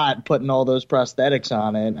a lot putting all those prosthetics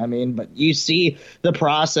on it. I mean, but you see the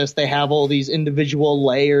process. They have all these individual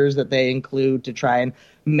layers that they include to try and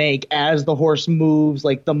make as the horse moves,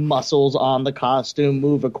 like the muscles on the costume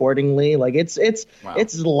move accordingly. Like it's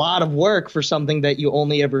a lot of work for something that you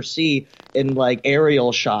only ever see in like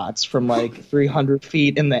aerial shots from like 300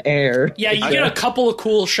 feet in the air. Yeah, you get a couple of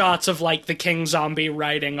cool shots of like the king zombie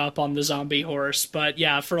riding up on the zombie horse, but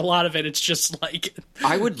yeah, for a lot of it, it's just like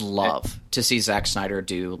I would love to see Zack Snyder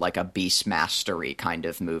do like a Beastmastery kind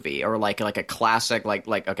of movie, or like a classic like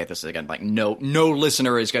okay, this is again like no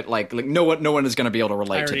listener is gonna like no one is gonna be able to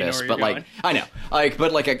relate to already know this, where but you're like going. I know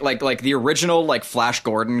but like the original like Flash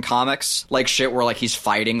Gordon comics, like shit where like he's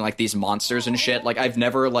fighting like these monsters and shit. Like I've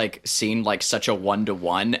never like seen like such a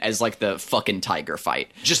 1-to-1 as like the fucking tiger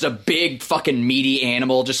fight. Just a big fucking meaty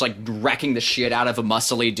animal just like wrecking the shit out of a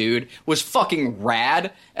muscly dude was fucking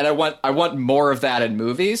rad, and I want more of that in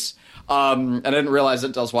movies. I didn't realize it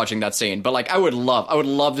until I was watching that scene, but like I would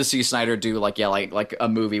love to see Snyder do like a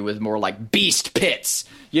movie with more like beast pits,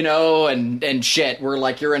 you know, and shit where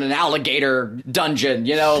like you're in an alligator dungeon,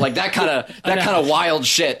 you know, like that kind of wild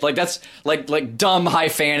shit. Like that's like dumb high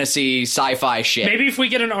fantasy sci-fi shit. maybe if we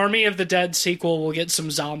get an Army of the Dead sequel, we'll get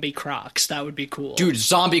some zombie crocs. That would be cool. Dude,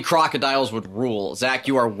 zombie crocodiles would rule. Zach,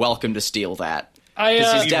 you are welcome to steal that.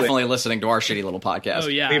 Because he's definitely listening to our shitty little podcast. Oh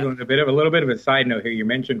yeah. Cleveland, a little bit of a side note here. You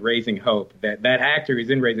mentioned Raising Hope. That actor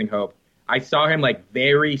who's in Raising Hope. I saw him like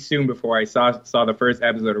very soon before I saw the first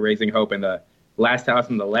episode of Raising Hope in the Last House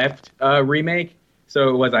on the Left remake. So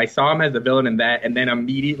it was I saw him as the villain in that, and then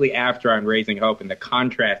immediately after on Raising Hope, and the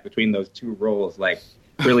contrast between those two roles like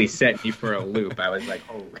really set me for a loop. I was like,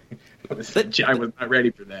 oh, I was not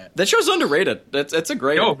ready for that. That show's underrated. It's a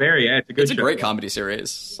great. Oh, it's a good. It's a show. great comedy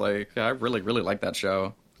series. Like I really like that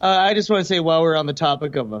show. I just want to say, while we're on the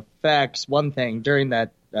topic of effects, one thing during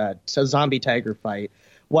that zombie tiger fight,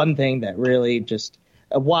 one thing that really just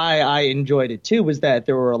why I enjoyed it too was that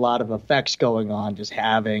there were a lot of effects going on. Just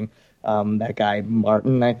having that guy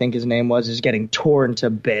Martin, I think his name was, is getting torn to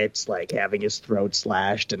bits, like having his throat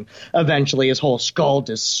slashed, and eventually his whole skull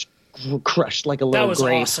just crushed like a little That was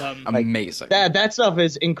grape. awesome. Amazing. That stuff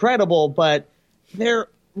is incredible, but there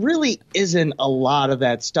really isn't a lot of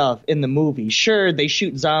that stuff in the movie. Sure, they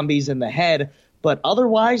shoot zombies in the head, but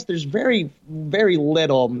otherwise there's very, very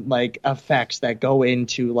little like effects that go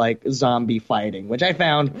into like zombie fighting, which I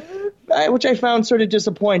found sort of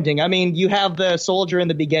disappointing. I mean, you have the soldier in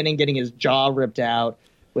the beginning getting his jaw ripped out,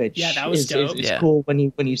 which that was dope. is cool when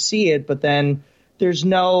you see it, but then there's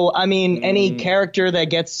no, I mean, any character that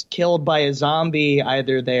gets killed by a zombie,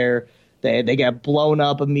 either they get blown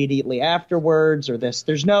up immediately afterwards, or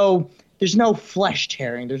there's no flesh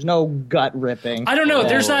tearing, there's no gut ripping. I don't know.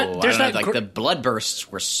 There's I that don't know, like the blood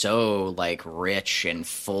bursts were so like rich and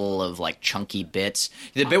full of like chunky bits.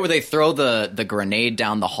 The bit where they throw the grenade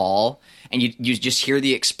down the hall and you just hear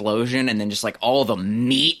the explosion and then just like all the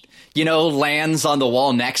meat, you know, lands on the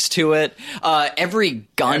wall next to it. Every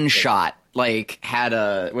gunshot like had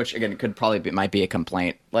which again might be a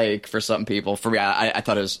complaint like for some people. For me, I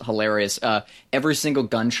thought it was hilarious. Every single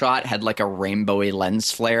gunshot had like a rainbowy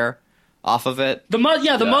lens flare off of it. The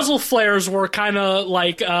muzzle flares were kind of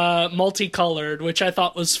like multicolored, which I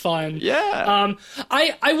thought was fun. Yeah.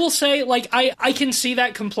 I will say, like, I can see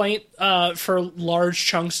that complaint for large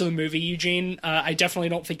chunks of the movie, Eugene. I definitely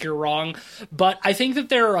don't think you're wrong, but I think that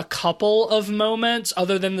there are a couple of moments,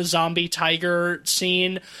 other than the zombie tiger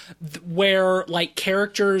scene, where like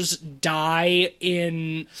characters die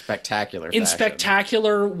in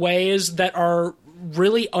spectacular ways that are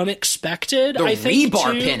really unexpected. The I think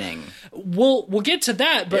rebar too. pinning. We'll get to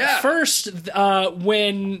that, but Yeah. first,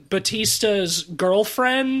 when Batista's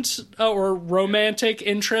girlfriend or romantic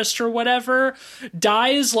interest or whatever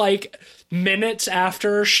dies, like minutes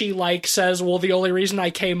after she like says, well, the only reason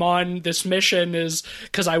I came on this mission is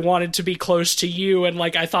because I wanted to be close to you, and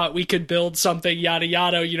like I thought we could build something, yada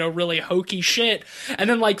yada, you know, really hokey shit. And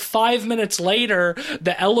then like 5 minutes later,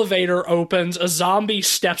 the elevator opens, a zombie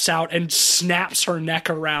steps out and snaps her neck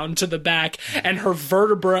around to the back, and her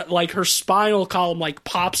vertebra, like her spinal column, like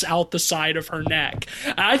pops out the side of her neck.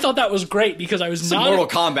 And I thought that was great because I was Some Mortal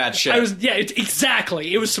Kombat shit.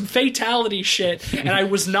 Exactly. It was some fatality shit, and I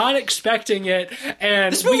was not expecting it.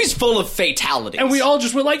 And This movie's full of fatalities. and we all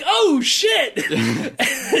just were like, "Oh shit!"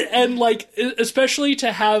 And like, especially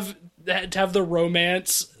to have the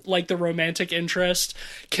romance, like the romantic interest,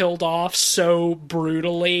 killed off so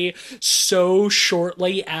brutally, so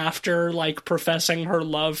shortly after like professing her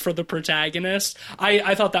love for the protagonist.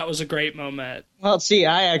 I thought that was a great moment. Well, see,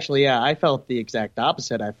 I felt the exact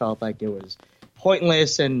opposite. I felt like it was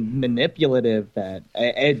pointless and manipulative, that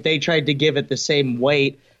they tried to give it the same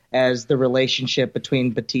weight as the relationship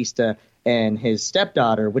between Batista and his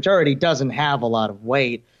stepdaughter, which already doesn't have a lot of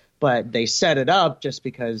weight, but they set it up just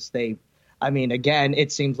because again,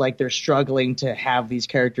 it seems like they're struggling to have these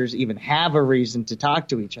characters even have a reason to talk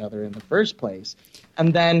to each other in the first place.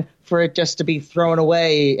 And then for it just to be thrown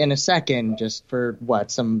away in a second, just for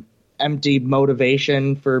some empty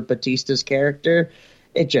motivation for Batista's character,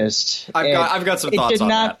 I've got some thoughts on that. It did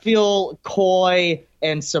not feel coy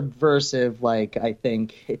and subversive like I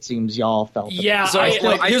think it seems y'all felt. Yeah, so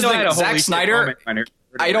here's the thing, Zack Snyder.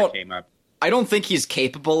 I don't think he's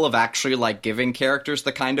capable of actually like giving characters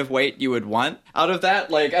the kind of weight you would want out of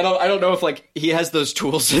that. Like I don't know if like he has those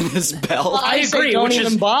tools in his belt. I agree. Don't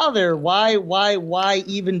even bother. Why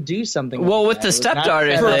even do something? Well, like with that? the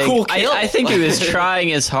stepdaughter For a thing, cool kill. I think he was trying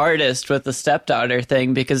his hardest with the stepdaughter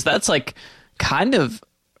thing, because that's like kind of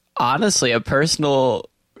honestly a personal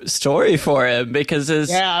story for him, because his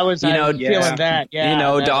feeling that.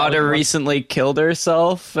 Yeah, daughter recently killed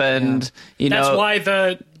herself, and that's why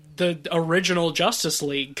the original Justice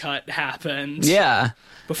League cut happened. Yeah.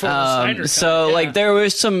 Before the Snyder cut. So yeah. like there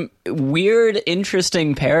was some weird,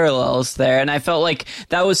 interesting parallels there, and I felt like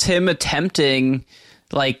that was him attempting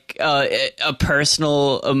like a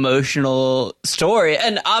personal, emotional story.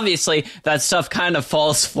 And obviously that stuff kind of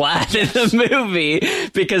falls flat in the movie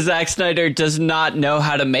because Zack Snyder does not know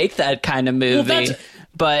how to make that kind of movie.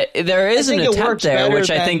 But there is an attempt there,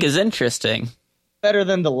 which I think is interesting. Better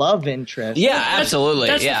than the love interest. Yeah, absolutely.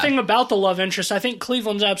 That's the thing about the love interest. I think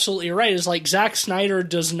Cleveland's absolutely right. Is like Zack Snyder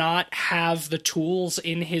does not have the tools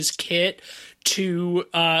in his kit to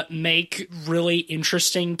make really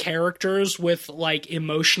interesting characters with like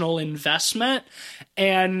emotional investment,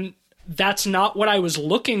 and that's not what I was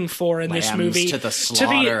looking for in this movie. To the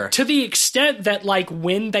slaughter. To the extent that like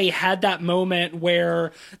when they had that moment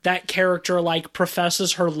where that character like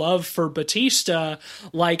professes her love for Batista,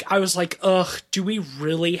 like I was like, ugh, do we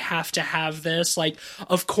really have to have this? Like,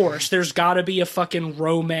 of course, there's gotta be a fucking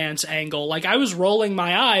romance angle. Like I was rolling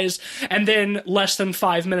my eyes, and then less than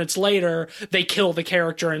 5 minutes later, they kill the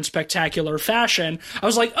character in spectacular fashion. I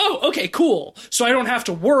was like, oh, okay, cool. So I don't have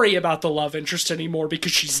to worry about the love interest anymore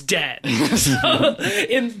because she's dead.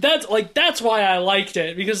 And that's why I liked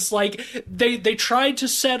it, because like they tried to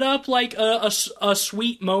set up like a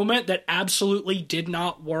sweet moment that absolutely did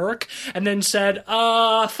not work, and then said,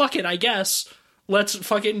 fuck it, I guess let's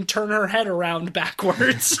fucking turn her head around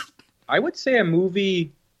backwards. I would say a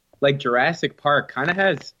movie like Jurassic Park kind of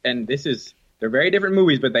has, and they're very different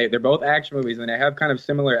movies, but they're both action movies, and they have kind of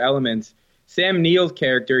similar elements. Sam Neill's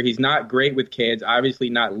character, he's not great with kids, obviously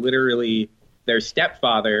not literally their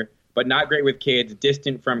stepfather, but not great with kids,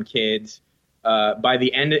 distant from kids. By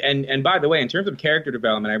the end, and by the way, in terms of character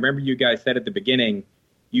development, I remember you guys said at the beginning,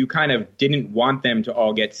 you kind of didn't want them to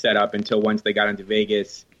all get set up until once they got into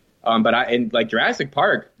Vegas. But in like Jurassic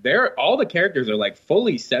Park, all the characters are like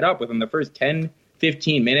fully set up within the first 10,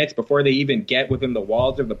 15 minutes before they even get within the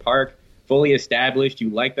walls of the park, fully established.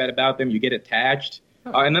 You like that about them. You get attached.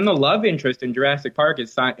 And then the love interest in Jurassic Park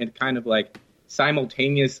is kind of like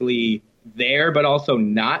simultaneously there, but also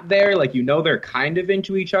not there. Like, you know, they're kind of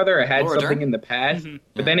into each other or had Laura something Dern? in the past,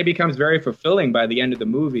 but then it becomes very fulfilling by the end of the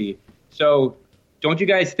movie. So don't you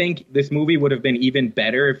guys think this movie would have been even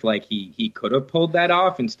better if, like, he could have pulled that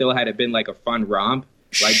off and still had it been like a fun romp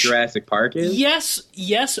like Jurassic Park is?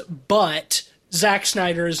 Yes, but Zack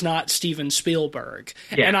Snyder is not Steven Spielberg,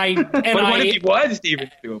 Yeah. and But what if he was Steven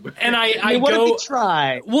Spielberg? and I what go. if he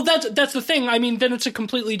tried? Well, that's the thing. I mean, then it's a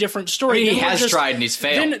completely different story. He Then we're has just- tried and he's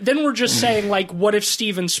failed. Then we're just saying, like, what if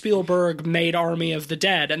Steven Spielberg made Army of the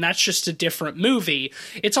Dead, and that's just a different movie.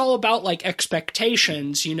 It's all about, like,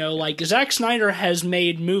 expectations, you know. Like, Zack Snyder has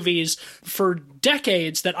made movies for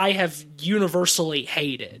decades that I have universally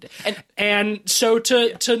hated, and so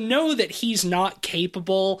to know that he's not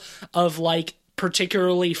capable of, like,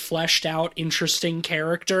 particularly fleshed out, interesting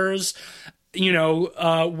characters, you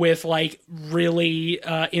know, with, like, really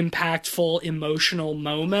impactful emotional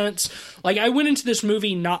moments. Like, I went into this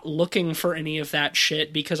movie not looking for any of that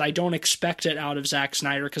shit because I don't expect it out of Zack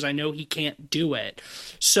Snyder because I know he can't do it.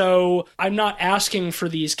 So I'm not asking for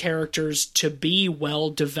these characters to be well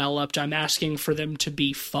developed. I'm asking for them to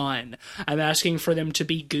be fun. I'm asking for them to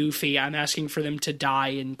be goofy. I'm asking for them to die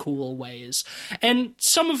in cool ways. And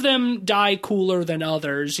some of them die cooler than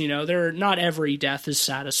others. You know, not every death is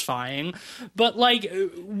satisfying. But, like,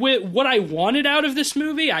 what I wanted out of this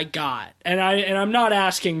movie, I got. And I'm not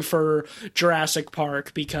asking for Jurassic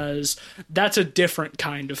Park because that's a different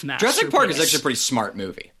kind of masterpiece. Jurassic Park is actually a pretty smart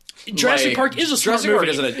movie. Jurassic Like, Park is a smart Jurassic movie. Park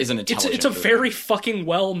is an intelligent It's a movie. very fucking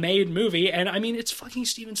well-made movie, and I mean, it's fucking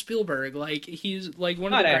Steven Spielberg. Like, he's like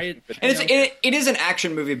one of the Not great. actually, but- And it is an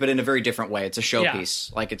action movie, but in a very different way. It's a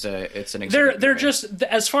showpiece. Like it's an exhibit They're movie. just,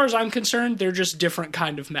 as far as I'm concerned, they're just different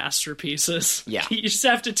kind of masterpieces. Yeah. You just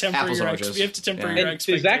have to temper Apples your and oranges. you have to temper Yeah. your And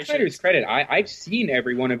to expectations. Zack Snyder's credit, I've seen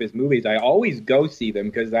every one of his movies. I always go see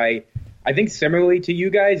them because I think similarly to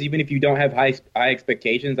you guys, even if you don't have high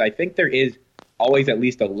expectations, I think there is always at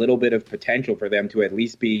least a little bit of potential for them to at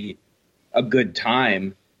least be a good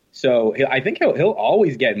time. So I think he'll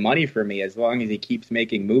always get money from me as long as he keeps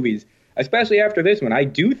making movies, especially after this one. I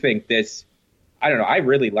do think this. I don't know. I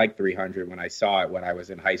really liked 300 when I saw it when I was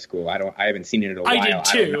in high school. I haven't seen it in a while. I did don't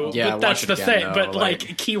too, know. Yeah, but that's watch the it again, thing. though, But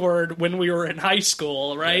like- keyword when we were in high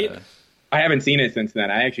school, right? Yeah. I haven't seen it since then.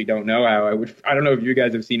 I actually don't know how I would. I don't know if you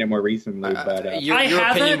guys have seen it more recently, but Your I opinion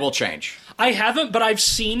haven't- will change, I haven't, but I've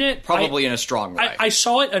seen it. probably in a strong way. I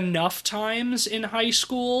saw it enough times in high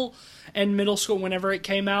school and middle school whenever it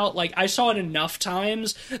came out. Like, I saw it enough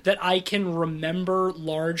times that I can remember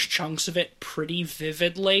large chunks of it pretty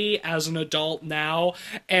vividly as an adult now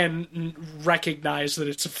and recognize that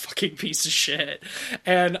it's a fucking piece of shit.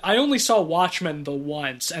 And I only saw Watchmen the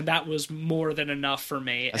once, and that was more than enough for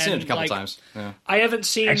me. I've seen it a And, couple like, times. Yeah. I haven't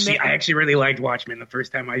seen I actually really liked Watchmen the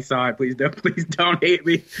first time I saw it. Please don't hate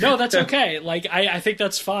me. No, that's okay. Like, I think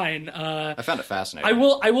that's fine. I found it fascinating.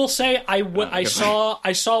 I will say I good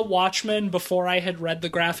saw Watchmen before I had read the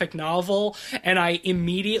graphic novel, and I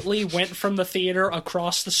immediately went from the theater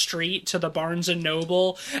across the street to the Barnes and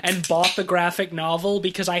Noble and bought the graphic novel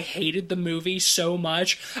because I hated the movie so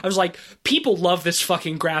much. I was like, people love this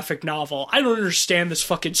fucking graphic novel. I don't understand this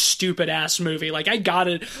fucking stupid ass movie. Like, I got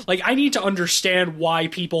it. Like, I need to understand why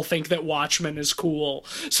people think that Watchmen is cool.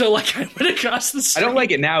 So, like, I went across the I street. don't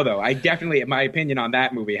like it now, though. I definitely, my opinion on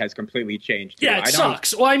that movie has completely changed. too. Yeah, I it don't-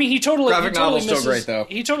 sucks. Well, I mean, he totally Graphic novel's still misses, great, though.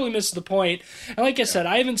 He totally misses the point. And like I said,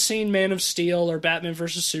 I haven't seen Man of Steel or Batman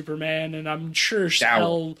vs Superman, and I'm sure as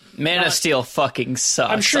hell Man not- of Steel fucking sucks.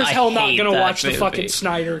 I'm sure as I hell not hate gonna that watch movie. the fucking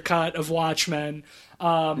Snyder cut of Watchmen.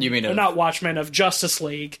 You mean Or not Watchmen, of Justice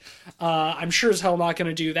League. I'm sure as hell not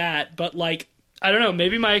gonna do that. But, like, I don't know,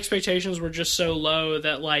 maybe my expectations were just so low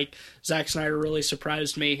that, like, Zack Snyder really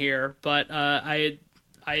surprised me here. But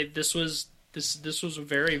this was a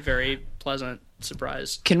very, very pleasant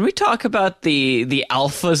surprise. Can we talk about the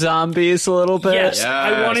alpha zombies a little bit? Yes, Yes.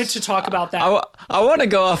 I wanted to talk about that. I want to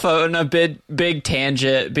go off on a big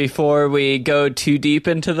tangent before we go too deep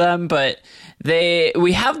into them, but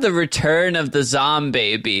we have the return of the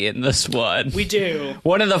zombie in this one. We do.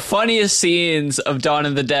 One of the funniest scenes of Dawn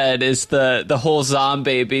of the Dead is the whole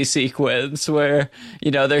zombie sequence where, you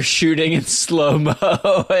know, they're shooting in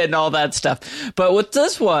slow-mo and all that stuff. But with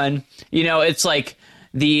this one, you know, it's like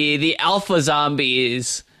the alpha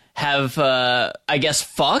zombies have, I guess,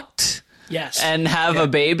 fucked Yes. and have a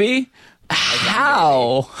baby.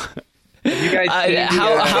 How? Have you guys seen the,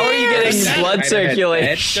 How are you getting Snyder blood had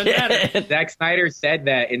circulation? Doesn't matter. Zack Snyder said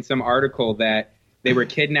that in some article that they were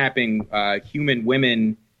kidnapping human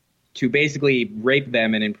women to basically rape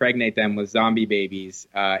them and impregnate them with zombie babies.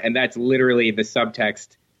 And that's literally the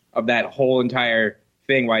subtext of that whole entire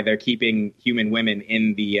thing, why they're keeping human women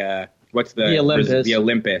in the what's The Olympus. The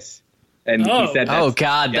Olympus. And Oh. he said, Oh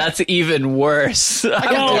God, that's even worse. I'm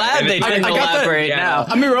Well, glad they didn't I got that- elaborate yeah. now.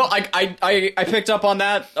 I mean, real, I picked up on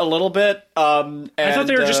that a little bit. I thought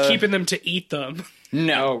they were just and, keeping them to eat them.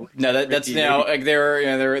 No, that's Ricky, like they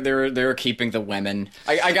were keeping the women.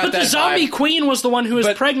 I got But that the zombie vibe. queen was the one who was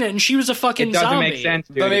But- pregnant, and she was a fucking it doesn't zombie. make sense,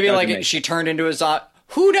 dude. But maybe It doesn't like make she sense. turned into a zombie.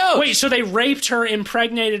 Who knows? Wait, so they raped her,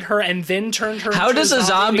 impregnated her, and then turned her How into does a to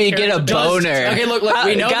zombie carry get a the boner? Okay, look,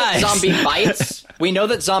 we know that Guys. zombie bites. We know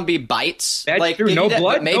that zombie bites. That's like, true. maybe No that-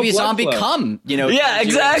 blood- but maybe no blood zombie flow. cum. Yeah, turns you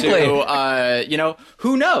exactly. into,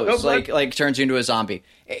 who knows? No blood- like turns you into a zombie.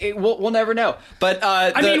 We'll never know. But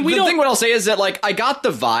mean, we the don't- thing what I'll say is that like I got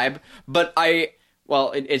the vibe, but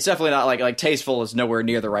it's definitely not like tasteful is nowhere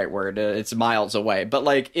near the right word. It's miles away. But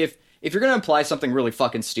like if you're gonna imply something really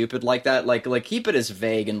fucking stupid like that, like keep it as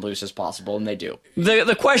vague and loose as possible, and they do.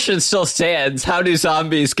 The question still stands: how do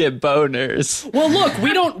zombies get boners? Well, look,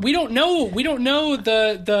 we don't know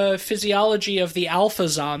the physiology of the alpha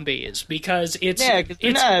zombies because it's Yeah, because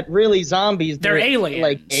they're it's not really zombies. They're aliens.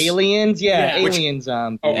 Like aliens, yeah, Yeah. alien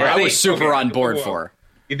zombies. Oh, I Are they- was super okay, on board cool. for.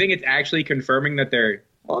 You think it's actually confirming that they're...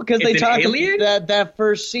 Well, because they It's an talked alien? about that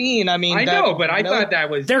first scene. I mean, I that- know, but I you know, thought that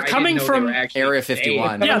was... They're I didn't coming know they from were actually Area saying-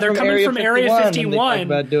 51. Yeah, they're coming from Area 51, and they 51. talk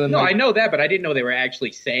about doing No, like, I know that, but I didn't know they were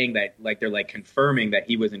actually saying that, like, they're, like, confirming that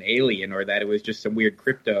he was an alien or that it was just some weird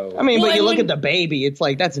crypto... I mean, Well, but you and look when- at the baby. It's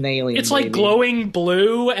like that's an alien. it's like baby. glowing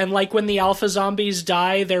blue, and like when the alpha zombies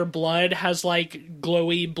die, their blood has like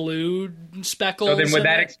glowy blue speckles. So then would in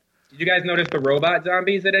that... it. Did you guys notice the robot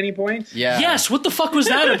zombies at any point? Yeah. Yes, what the fuck was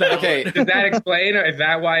that about? Okay. Does that explain? Or is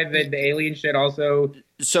that why the alien shit also...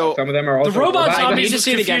 So Some of them are also... The robot I need zombies to was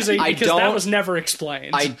see it again. confusing I because that don't- was never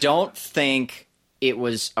explained. I don't think it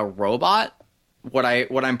was a robot. What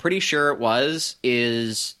I'm pretty sure it was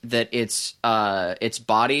is that its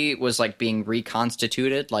body was like being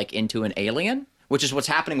reconstituted like into an alien, which is what's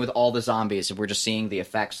happening with all the zombies. We're just seeing the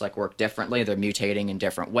effects like work differently. They're mutating in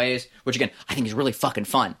different ways, which again I think is really fucking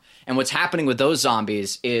fun. And what's happening with those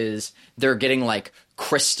zombies is they're getting like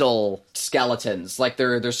crystal skeletons, like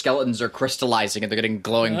their skeletons are crystallizing and they're getting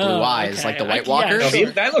glowing blue Oh, eyes, okay. like the I- White yeah, Walkers. sure.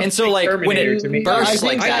 That looks And so, like like, when Terminator it to me. bursts I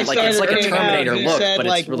like think that, he like it's like a started came out, Terminator he look, said, but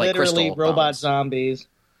like it's really literally crystal robot bones. zombies.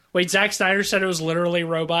 Wait, Zack Snyder said it was literally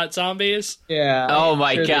robot zombies? Yeah. Oh I'm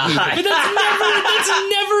my sure that he God. did. But that's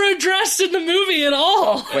never addressed in the movie at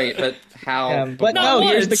all. Wait, but how? But Not no,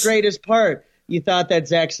 here's the once. greatest part. You thought that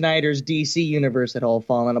Zack Snyder's DC universe had all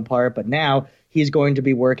fallen apart, but now he's going to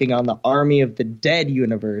be working on the Army of the Dead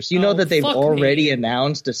universe. You know Oh, that they've fuck already me.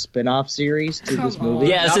 announced a spin-off series to this Come on. movie.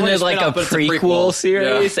 Yeah, isn't really it like a spin-off, but it's a prequel prequel.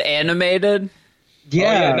 series, animated?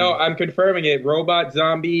 Yeah. No, I'm confirming it. Robot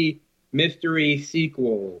zombie mystery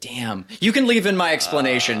sequel. Damn, you can leave in my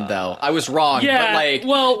explanation though. I was wrong. Yeah, but like,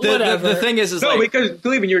 well, the whatever. thing is No, like, because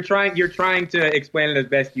Cleveland, you're trying to explain it as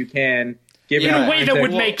best you can. Given In a the way that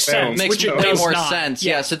would context make of the sense, film. makes which it way does more not. sense.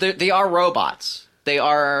 Yeah. Yeah, so they are robots. They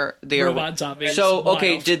are Robot zombies. So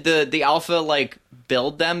okay, Wild. did the alpha like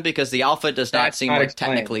build them? Because the alpha does not That's seem not like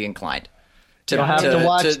explained. technically inclined. You'll have to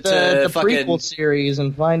watch the fucking- prequel series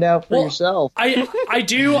and find out for Well, yourself. I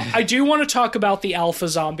do want to talk about the alpha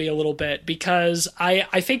zombie a little bit because I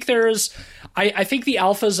think I think the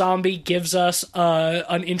alpha zombie gives us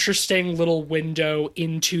an interesting little window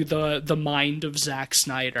into the mind of Zack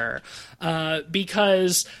Snyder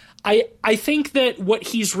because I think that what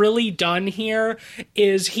he's really done here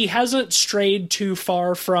is he hasn't strayed too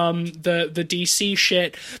far from the DC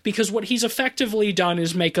shit because what he's effectively done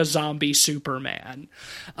is make a zombie Superman.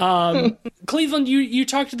 Cleveland, you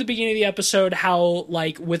talked at the beginning of the episode how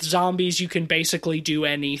like with zombies you can basically do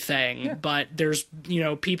anything, but there's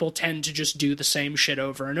people tend to just do the same shit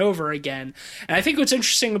over and over again. And I think what's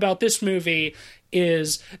interesting about this movie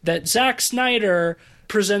is that Zack Snyder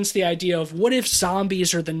presents the idea of what if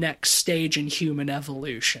zombies are the next stage in human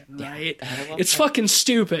evolution, right? It's fucking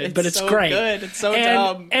stupid, but it's so great. good. It's so and,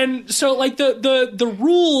 dumb. And so like the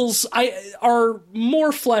rules are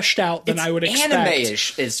more fleshed out than I would expect.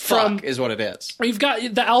 Anime-ish is fuck is what it is. We've got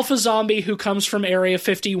the alpha zombie who comes from Area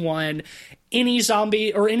 51. Any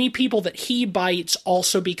zombie or any people that he bites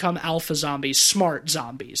also become alpha zombies, smart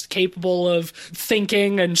zombies, capable of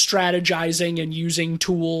thinking and strategizing and using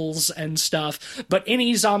tools and stuff. But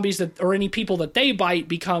any zombies or any people that they bite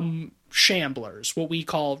become shamblers, what we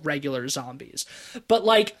call regular zombies. But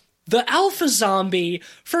like the alpha zombie,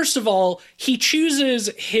 first of all, he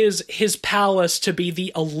chooses his palace to be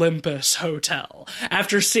the Olympus Hotel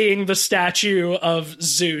after seeing the statue of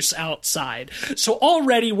Zeus outside. So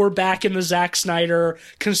already we're back in the Zack Snyder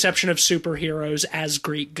conception of superheroes as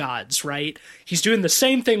Greek gods, right? He's doing the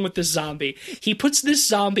same thing with this zombie. He puts this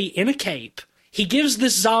zombie in a cape. he gives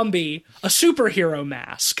this zombie a superhero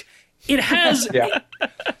mask. It has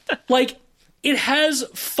like it has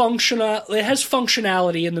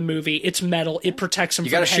functionality in the movie. It's metal. It protects him.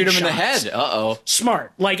 You got to shoot him in the head.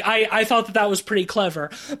 Smart. Like I thought that was pretty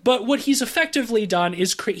clever. But what he's effectively done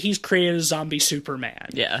is he's created a zombie Superman.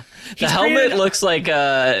 Yeah, the helmet looks like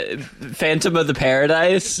Phantom of the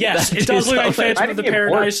Paradise. Yes, it does look like Phantom of the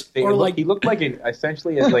Paradise. Or like he looked like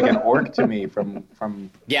essentially as like an orc to me from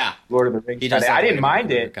Lord of the Rings. I didn't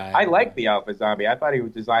mind it. I liked the Alpha Zombie. I thought he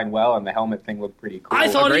was designed well, and the helmet thing looked pretty cool. I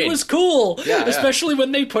thought he was cool. Yeah, especially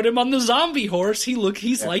when they put him on the zombie horse.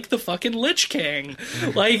 He's like the fucking Lich King.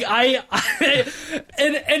 Like I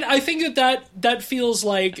think that feels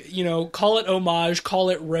like, you know, call it homage, call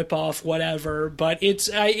it ripoff, whatever. But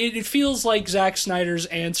it feels like Zack Snyder's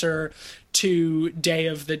answer to Day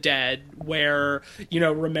of the Dead, where, you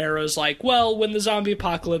know, Romero's like, well, when the zombie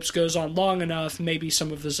apocalypse goes on long enough, maybe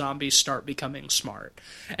some of the zombies start becoming smart.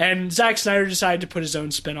 And Zack Snyder decided to put his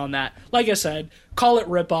own spin on that. Like I said, call it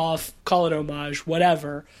ripoff, call it homage,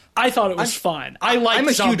 whatever. I thought it was fun. I like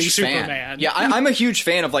Zombie Superman. Fan. Yeah, I'm a huge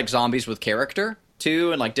fan of like zombies with character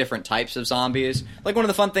too, and like different types of zombies. Like one of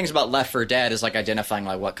the fun things about Left 4 Dead is like identifying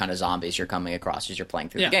like what kind of zombies you're coming across as you're playing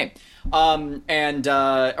through the game. Or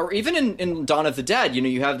even in Dawn of the Dead, you know,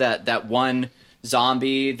 you have that one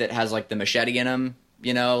zombie that has like the machete in him,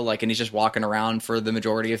 you know, like, and he's just walking around for the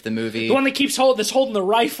majority of the movie. The one that keeps holding the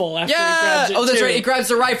rifle after he grabs it. Oh, that's too. Right. He grabs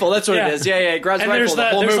the rifle. That's what it is. Yeah. He grabs the rifle. The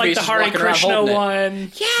whole movie like he's the just Hare walking around Krishna holding one.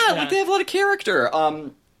 it. Yeah, like they have a lot of character.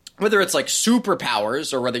 Whether it's like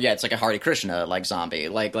superpowers or whether it's like a Hare Krishna like zombie,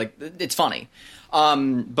 like it's funny.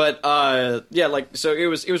 Like so it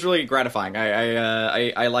was really gratifying.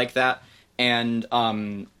 I like that, and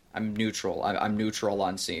I'm neutral. I'm neutral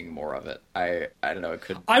on seeing more of it. I don't know.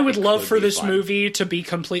 I would love for this movie to be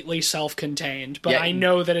completely self-contained, but I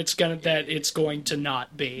know that it's going to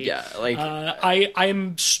not be. Yeah, like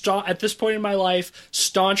I'm at this point in my life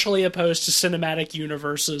staunchly opposed to cinematic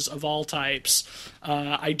universes of all types.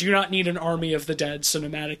 I do not need an Army of the Dead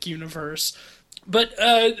cinematic universe. But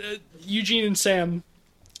Eugene and Sam,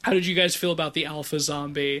 how did you guys feel about the Alpha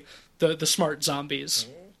Zombie, the smart zombies?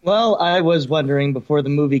 Well, I was wondering before the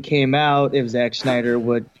movie came out if Zack Snyder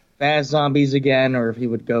would fast zombies again or if he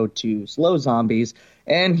would go to slow zombies,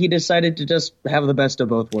 and he decided to just have the best of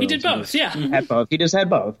both worlds. He did both, yeah. Had both. He just had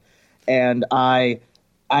both. And I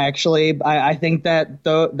think that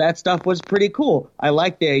that stuff was pretty cool. I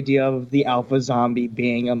like the idea of the Alpha Zombie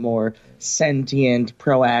being a more sentient,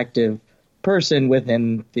 proactive person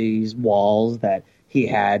within these walls, that he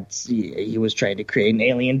was trying to create an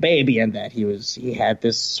alien baby, and that he had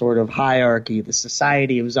this sort of hierarchy, the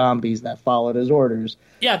society of zombies that followed his orders.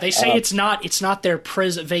 Yeah, they say it's not their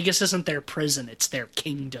prison. Vegas isn't their prison; it's their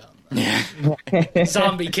kingdom. Yeah.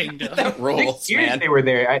 Zombie kingdom. That rules, 6 years man. they were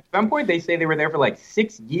there. At some point, they say they were there for like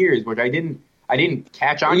 6 years, which I didn't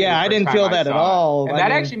catch on. Yeah, to I didn't feel that at all. And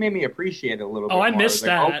that actually made me appreciate it a little bit. I more. missed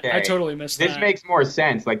that. I totally missed that. This makes more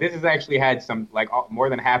sense. Like this has actually had some more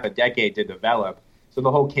than half a decade to develop. So the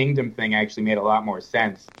whole kingdom thing actually made a lot more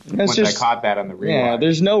sense once I caught that on the rewatch. Yeah,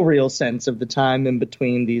 there's no real sense of the time in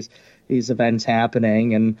between these events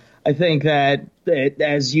happening, and I think that,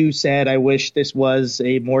 as you said, I wish this was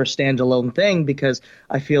a more standalone thing, because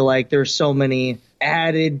I feel like there's so many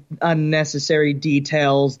added unnecessary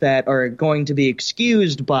details that are going to be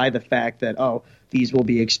excused by the fact that, these will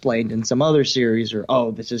be explained in some other series,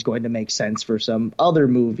 or this is going to make sense for some other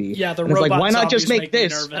movie. Yeah, it's like, why not just make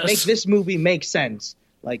this movie make sense?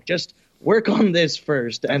 Like, just work on this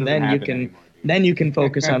first, and then you can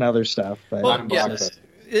focus on other stuff. But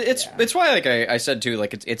it's why, like I said too,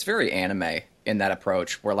 like it's very anime in that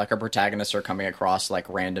approach, where like our protagonists are coming across like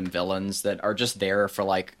random villains that are just there for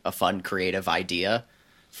like a fun, creative idea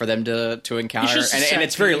for them to encounter, and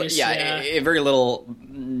it's very very little,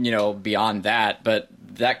 you know, beyond that, but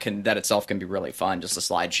that itself can be really fun, just a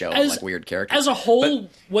slideshow of like weird characters. As a whole,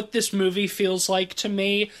 what this movie feels like to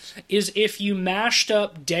me is if you mashed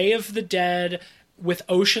up Day of the Dead with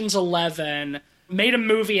Ocean's 11, made a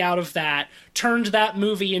movie out of that, turned that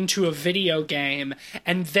movie into a video game,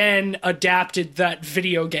 and then adapted that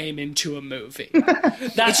video game into a movie.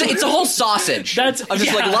 It's a whole sausage. Like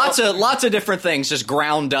lots of different things just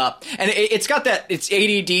ground up, and it's got that. It's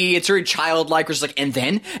ADD. It's very childlike. It's like and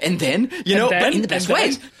then you know, but in the best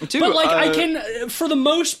ways. Too. But like I can, for the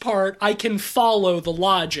most part, I can follow the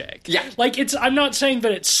logic. Yeah, like I'm not saying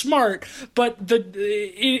that it's smart, but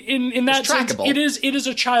in that sense, trackable. It is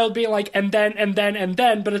a child being like and then then and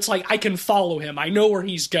then, but it's like, I can follow him. I know where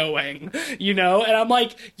he's going, you know? And I'm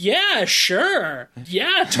like, yeah, sure.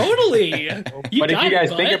 Yeah, totally. But if you guys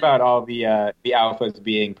think about all the alphas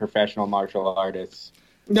being professional martial artists,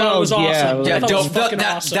 No, it was awesome. Yeah, I thought it was that, fucking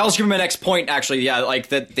that, awesome. that was gonna be my next point, actually. Yeah, like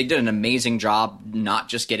that they did an amazing job not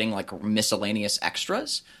just getting like miscellaneous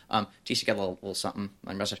extras. TC got a little something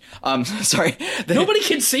on your message. Sorry. Nobody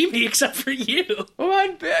can see me except for you. Well,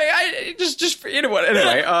 I just for you know what.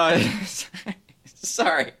 Anyway,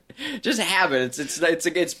 sorry. Just habit.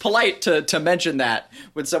 It's polite to mention that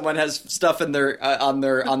when someone has stuff in their on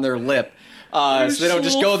their lip. So they don't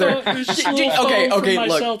just go there. Okay.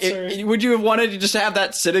 Look, would you have wanted to just have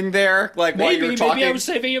that sitting there, like while you were talking? Maybe I was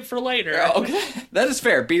saving it for later. Okay, that is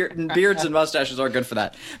fair. Beards and mustaches are good for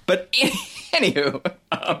that. But anywho,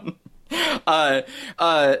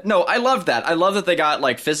 no, I love that. I love that they got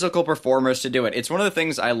like physical performers to do it. It's one of the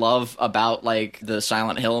things I love about like the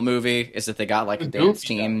Silent Hill movie is that they got like a dance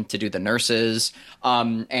team to do the nurses.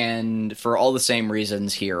 And for all the same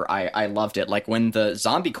reasons here, I loved it. Like when the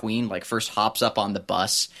zombie queen like first hops up on the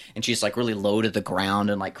bus and she's like really low to the ground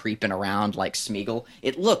and like creeping around like Smeagol,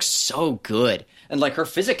 it looks so good. And like her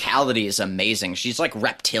physicality is amazing. She's like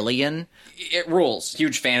reptilian. It rules.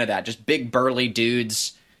 Huge fan of that. Just big burly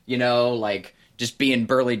dudes. You know, like, just being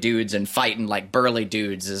burly dudes and fighting like burly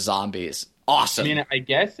dudes as zombies. Awesome. I mean, I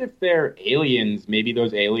guess if they're aliens, maybe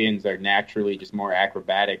those aliens are naturally just more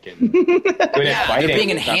acrobatic and good at fighting. They're being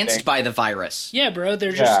enhanced by the virus. Yeah, bro. They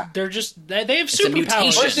have It's a superpowers.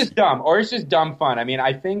 mutation. Or it's just dumb fun. I mean,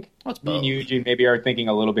 I think me and Eugene maybe are thinking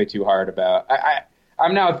a little bit too hard about.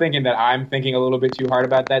 I'm now thinking that I'm thinking a little bit too hard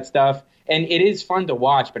about that stuff, and it is fun to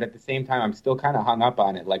watch, but at the same time, I'm still kind of hung up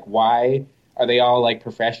on it. Like, why are they all like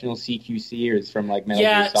professional CQCers from like Metal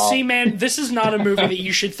Gear Solid? See, man, this is not a movie that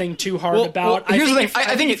you should think too hard about. Well, here's the thing.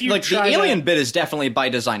 I think it's like the alien bit is definitely by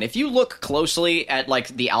design. If you look closely at like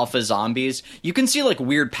the alpha zombies, you can see like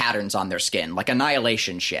weird patterns on their skin, like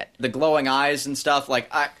annihilation shit, the glowing eyes and stuff.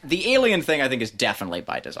 Like the alien thing, I think is definitely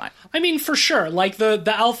by design. I mean, for sure. Like the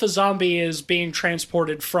alpha zombie is being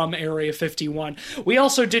transported from Area 51. We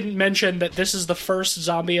also didn't mention that this is the first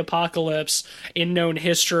zombie apocalypse in known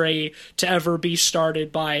history to ever be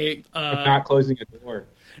started by not closing a door.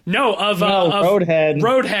 Roadhead.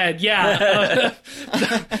 Roadhead, yeah.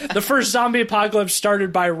 The first zombie apocalypse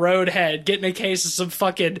started by Roadhead getting a case of some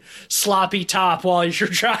fucking sloppy top while you're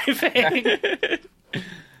driving.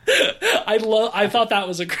 I thought that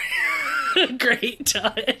was a great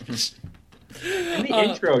touch. In the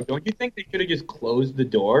intro, don't you think they could have just closed the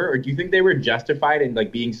door, or do you think they were justified in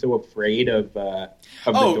like being so afraid of the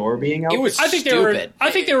door being open? It was I think stupid.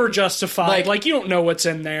 they were justified. Like you don't know what's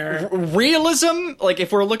in there. Realism, like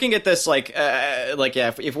if we're looking at this,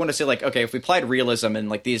 if we want to say like, okay, if we applied realism and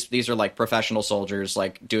like these are like professional soldiers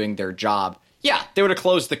like doing their job. Yeah, they would have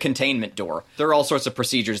closed the containment door. There are all sorts of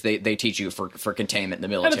procedures they teach you for containment in the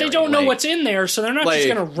military. Yeah, but they don't know what's in there, so they're not just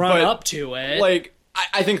going to run up to it. Like,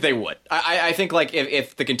 I think they would. I think like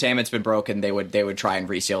if the containment's been broken, they would try and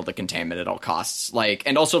reseal the containment at all costs. Like,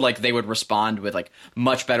 and also like they would respond with like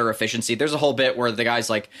much better efficiency. There's a whole bit where the guy's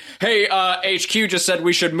like, "Hey, HQ just said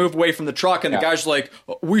we should move away from the truck," and the guy's like,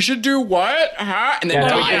 "We should do what? Huh?" And then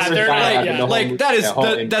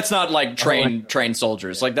that's not like trained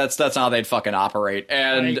soldiers. Like that's not how they'd fucking operate.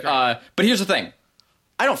 And but here's the thing,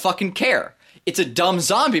 I don't fucking care. It's a dumb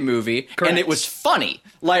zombie movie, and it was funny.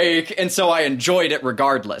 Like, and so I enjoyed it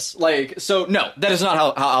regardless. Like, so no, that is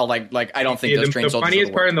not how like I don't think those trained soldiers. The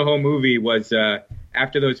funniest part in the whole movie was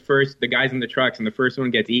after the guys in the trucks, and the first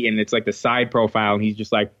one gets eaten. It's like the side profile, and he's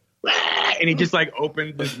just like, and he just like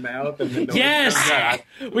opens his mouth, and then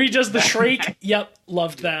we just the shriek. Yep,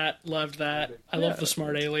 loved that. I love the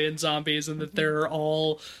smart alien zombies, and that they're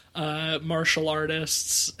all martial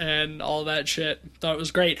artists and all that shit. Thought it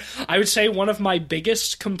was great. I would say one of my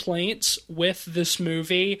biggest complaints with this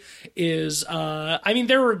movie is I mean,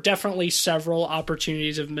 there were definitely several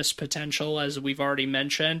opportunities of missed potential, as we've already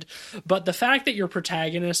mentioned, but the fact that your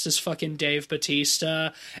protagonist is fucking Dave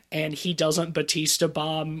Bautista and he doesn't Bautista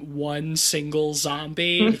bomb one single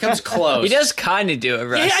zombie. He comes close. He does kind of do a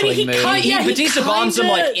wrestling move. Batista bombs him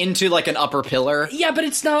like into like an upper pillar. Yeah, but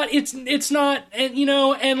it's not, and you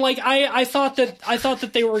know, and like I thought that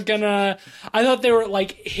they were gonna, I thought they were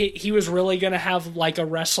like he was really gonna have like a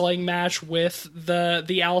wrestling match with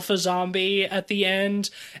the alpha zombie at the end,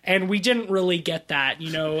 and we didn't really get that.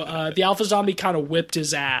 You know, the alpha zombie kind of whipped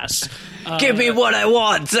his ass. Give me what I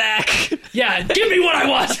want, Zach. Yeah, give me what I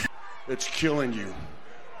want. It's killing you.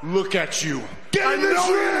 Look at you. Get in this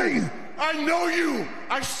ring. I know you.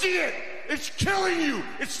 I see it. It's killing you.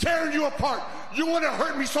 It's tearing you apart. You want to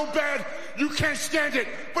hurt me so bad, you can't stand it.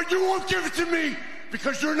 But you won't give it to me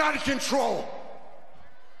because you're not in control.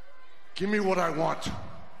 Give me what I want.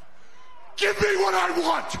 Give me what I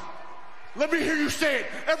want. Let me hear you say it.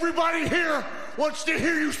 Everybody here wants to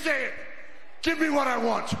hear you say it. Give me what I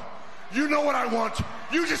want. You know what I want.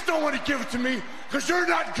 You just don't want to give it to me because you're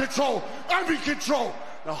not in control. I'm in control.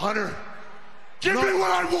 Now, Hunter, give me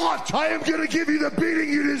what I want. I am going to give you the beating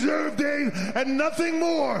you deserve, Dane, and nothing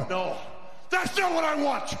more. No, that's not what I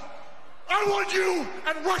want. I want you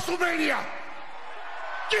at WrestleMania.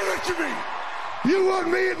 Give it to me. You want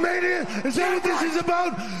me at Mania? Is that what this is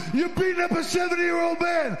about? You're beating up a 70-year-old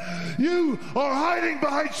man. You are hiding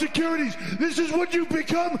behind securities. This is what you've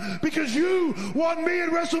become because you want me at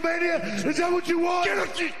WrestleMania? Is that what you want? Give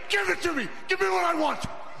it to me. Give me what I want.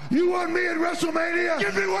 You want me at WrestleMania?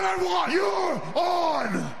 Give me what I want. You're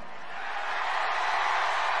on.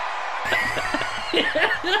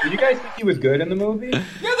 Did you guys think he was good in the movie? Yeah,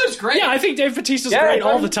 that's great. Yeah, I think Dave Bautista's great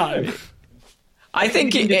all the time. I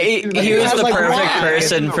think he was the like, perfect why?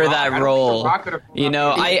 person for that role. You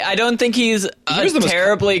know, I don't think he's a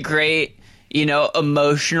terribly great, you know,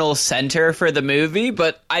 emotional center for the movie,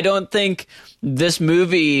 but I don't think this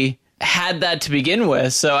movie had that to begin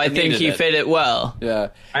with, so I think he fit it well. Yeah.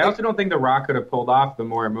 I also don't think The Rock could have pulled off the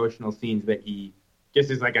more emotional scenes that he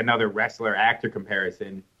just is like another wrestler-actor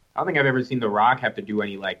comparison. I don't think I've ever seen The Rock have to do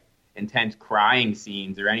any like intense crying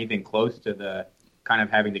scenes or anything close to the kind of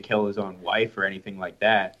having to kill his own wife or anything like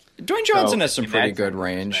that. Dwayne Johnson So, has some in pretty that good sense,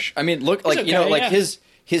 range. I mean, look, like, okay, you know, like yeah. his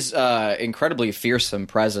incredibly fearsome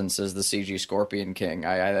presence as the CG Scorpion King,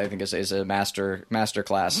 I think is a master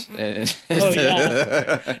class. Oh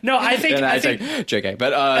yeah. No, I think JK,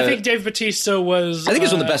 but I think Dave Bautista was. I think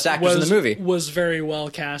he's one of the best actors in the movie. Was very well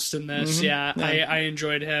cast in this. Yeah, I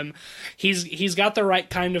enjoyed him. He's got the right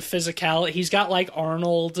kind of physicality. He's got like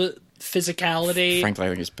Arnold physicality. Frankly, I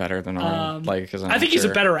think he's better than Arnold. I think he's a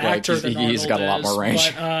better actor than Arnold. He's got a lot more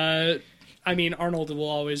range. But, I mean, Arnold will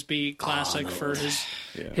always be classic for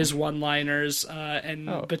his one-liners, and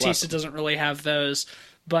Batista doesn't really have those.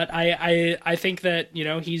 But I think that, you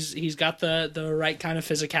know, he's got the right kind of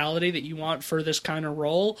physicality that you want for this kind of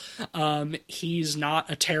role. He's not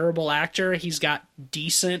a terrible actor. He's got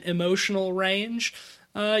decent emotional range.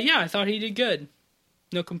 Yeah, I thought he did good.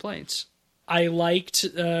 No complaints. I liked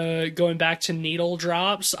going back to Needle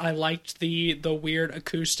Drops. I liked the weird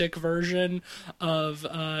acoustic version of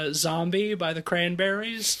Zombie by the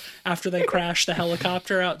Cranberries after they crashed the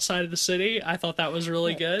helicopter outside of the city. I thought that was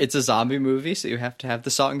really good. It's a zombie movie, so you have to have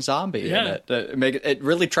the song "Zombie" in Yeah. it to make it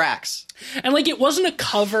really tracks. And like, it wasn't a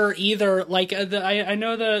cover either. Like, I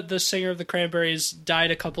know the singer of the Cranberries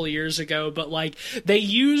died a couple of years ago, but like, they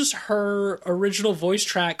use her original voice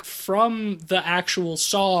track from the actual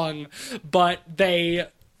song, but they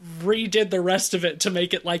redid the rest of it to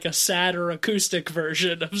make it like a sadder acoustic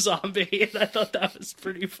version of Zombie, and I thought that was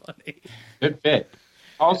pretty funny. Good fit.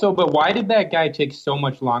 Also, but why did that guy take so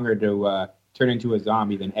much longer to turn into a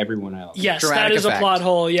zombie than everyone else? Yes, Dramatic that is effect. a plot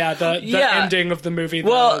hole. Yeah, the ending of the movie.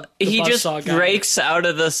 Well, the he just buzzsaw guy. breaks out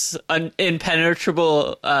of this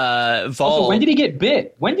impenetrable vault. Also, when did he get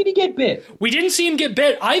bit? We didn't see him get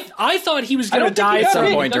bit. I thought he was going to don't think die he At got some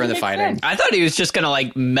bit. point Doesn't during the make fighting. sense. I thought he was just gonna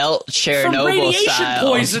like melt from Chernobyl radiation style.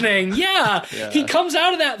 poisoning. Yeah. He comes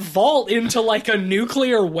out of that vault into like a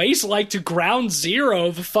nuclear waste, like to ground zero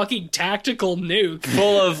of a fucking tactical nuke.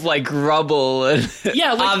 Full of like rubble and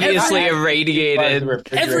Yeah, like obviously irradiated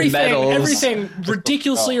everything metals.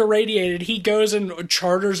 ridiculously irradiated. He goes and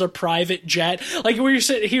charters a private jet. Like when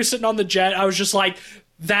he was sitting on the jet, I was just like,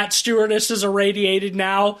 that stewardess is irradiated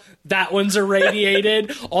now. That one's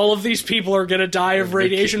irradiated. All of these people are going to die of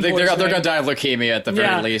radiation They're poisoning. going to die of leukemia at the very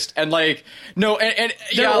Yeah. least. And like, no, and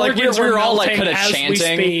Their yeah, like we organs were are all like melting kind of as we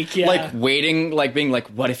chanting, speak, yeah. like waiting, like being like,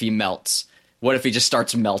 what if he melts? What if he just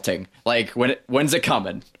starts melting? Like, when's it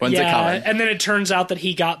coming? When's it coming? And then it turns out that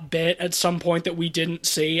he got bit at some point that we didn't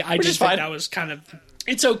see. I Which just is think fine. that was kind of...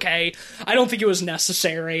 It's okay. I don't think it was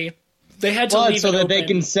necessary. They had to But leave so it that open. they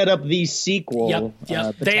can set up the sequel.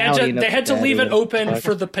 Yep. battalion They of had to leave it Daddy. open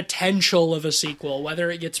for the potential of a sequel,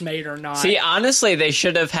 whether it gets made or not. See, honestly, they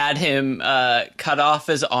should have had him cut off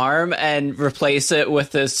his arm and replace it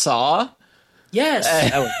with his saw. Yes,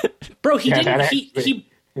 bro. He Yeah, didn't. that He. actually-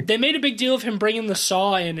 They made a big deal of him bringing the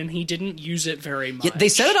saw in, and he didn't use it very much. Yeah, they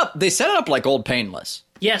set it up like old Painless.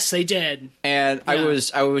 Yes, they did. And I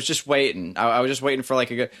was just waiting. I was just waiting for like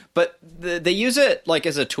a good. But they use it like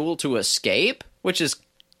as a tool to escape, which is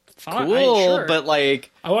Fine, cool. sure. But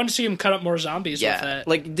like, I wanted to see him cut up more zombies with yeah, it.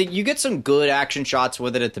 like you get some good action shots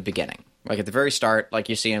with it at the beginning. Like at the very start, like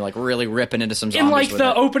you see him like really ripping into some zombies. In like with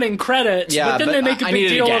the it. opening credits, Yeah, but then but they make a I big need it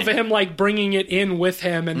deal again. of him like bringing it in with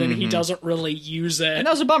him, and then he doesn't really use it. And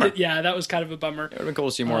that was a bummer. Yeah, that was kind of a bummer. It would have been cool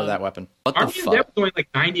to see more of that weapon. What the Army of the fuck? Dead was only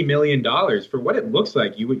like $90 million for what it looks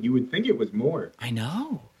like. You would think it was more. I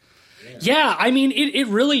know. Yeah, I mean, it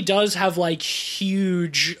really does have like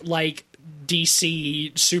huge like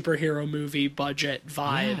DC superhero movie budget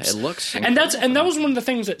vibes. it looks and that was one of the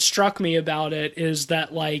things that struck me about it is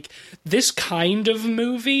that like this kind of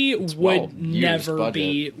movie would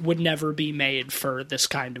never be made for this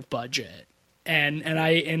kind of budget. And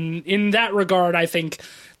in that regard, I think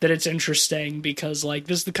that it's interesting because like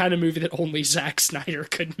this is the kind of movie that only Zack Snyder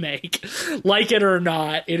could make. Like it or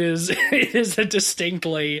not, it is a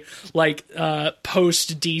distinctly like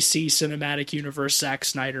post DC cinematic universe Zack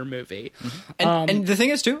Snyder movie. And the thing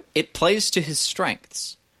is too, it plays to his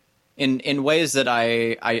strengths in ways that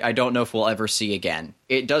I don't know if we'll ever see again.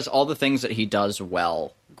 It does all the things that he does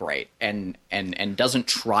well. Great, and doesn't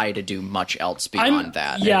try to do much else beyond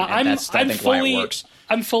that. Yeah, and that's, I think, why it works.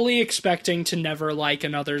 I'm fully expecting to never like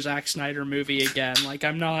another Zack Snyder movie again. Like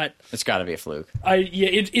I'm not. It's got to be a fluke.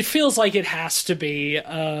 It feels like it has to be,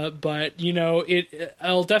 but you know,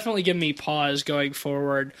 it'll definitely give me pause going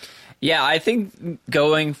forward. Yeah, I think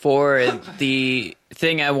going forward, the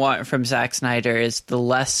thing I want from Zack Snyder is the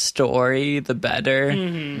less story, the better,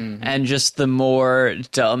 and just the more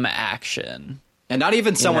dumb action. And not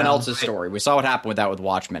even someone else's story. We saw what happened with that with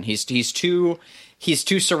Watchmen. He's too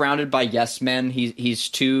surrounded by yes men. He's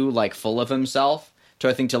too like full of himself to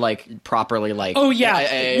I think to like properly like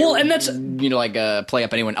well, and that's play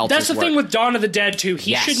up anyone else's that's the work. thing with Dawn of the Dead too.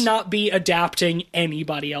 He Yes. should not be adapting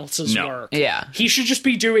anybody else's No. work. Yeah. He should just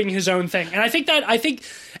be doing his own thing. And I think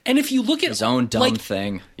and if you look at his own dumb like,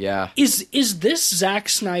 thing. Yeah. Is this Zack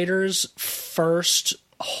Snyder's first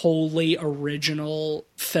wholly original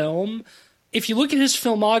film? If you look at his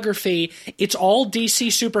filmography, it's all DC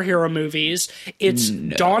superhero movies. It's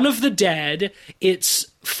Dawn of the Dead. It's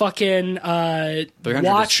fucking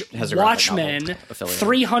 300 has a graphic Watchmen. novel affiliate.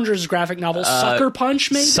 300's graphic novel. Sucker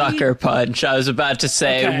Punch, maybe? Sucker Punch. I was about to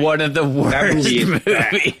say Okay. one of the worst movie is movies.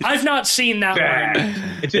 bad. I've not seen that one.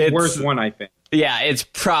 Bad. It's his worst one, I think. Yeah, it's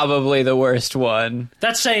probably the worst one.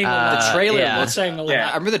 That's saying a lot. The trailer yeah. That's saying a lot. Yeah.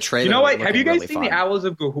 I remember the trailer. You know what? looking Have you guys really seen fun. the Owls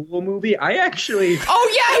of Ga'Hoole movie? I actually.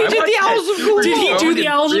 Oh yeah, he did the Owls of Ga'Hoole. Did he do the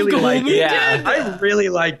Owls of really Ga'Hoole liked movie? it. Yeah. I really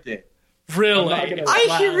liked it. Really? I'm not gonna- I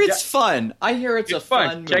Wow. hear it's fun. I hear it's a It's fun.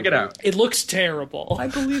 fun. Check it movie. out. It looks terrible. I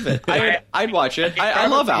believe it. I'd watch it. I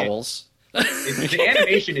love owls. The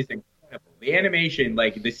animation is incredible. The animation,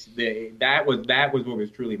 like that was what was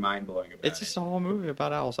truly mind blowing about It's it. just a whole movie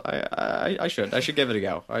about owls. I should give it a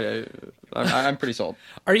go. I'm pretty sold.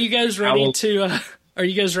 Are you guys ready Owl. to? Are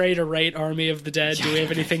you guys ready to rate Army of the Dead? Do we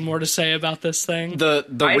have anything more to say about this thing? The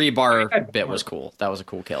I rebar bit was cool. That was a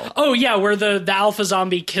cool kill. Oh yeah, where the alpha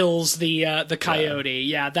zombie kills the coyote.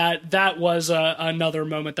 Yeah, that was another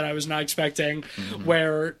moment that I was not expecting,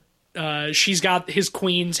 where she's got his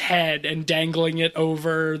queen's head and dangling it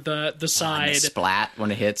over the And side. the splat when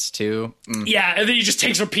it hits too. Yeah, and then he just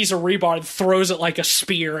takes a piece of rebar and throws it like a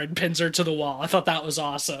spear and pins her to the wall. I thought that was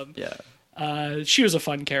awesome. Yeah. She was a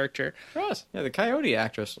fun character. Yeah, the coyote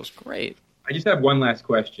actress was great. I just have one last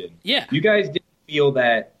question. Yeah. You guys didn't feel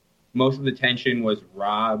that most of the tension was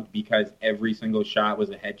robbed because every single shot was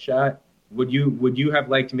a headshot? Would you have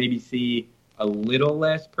liked to maybe see a little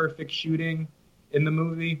less perfect shooting in the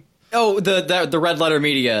movie? Oh, the Red Letter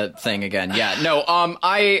Media thing again. Yeah. No.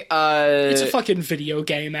 It's a fucking video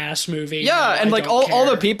game ass movie. Yeah, No, and I like don't all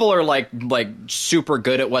the care. people are like super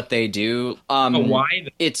good at what they do. Why?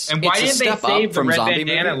 It's And why it's a didn't they step save up the from red zombie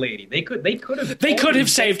bandana movie. lady? They could have. They could have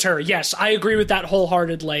saved her. Yes, I agree with that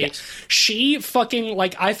wholeheartedly. Yes. She fucking,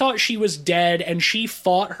 like, I thought she was dead and she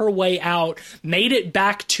fought her way out, made it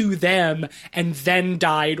back to them, and then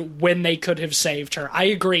died when they could have saved her. I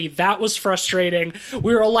agree. That was frustrating.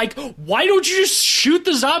 We were all like, why don't you just shoot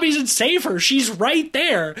the zombies and save her? She's right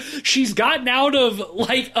there. She's gotten out of,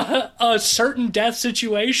 like, a certain death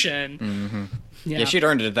situation. Mm-hmm. Yeah, she'd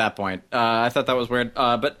earned it at that point. I thought that was weird.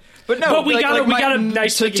 But no, But we got a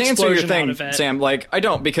nice to big answer your explosion thing, out of it. Sam. Like I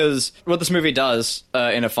don't, because what this movie does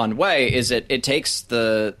in a fun way is it takes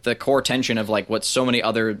the core tension of like what so many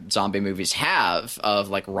other zombie movies have of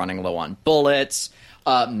like running low on bullets,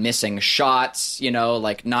 missing shots,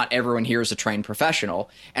 like not everyone here is a trained professional,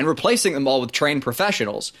 and replacing them all with trained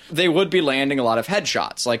professionals. They would be landing a lot of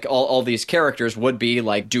headshots. Like all these characters would be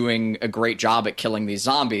like doing a great job at killing these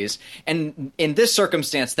zombies. And in this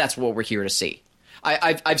circumstance, that's what we're here to see.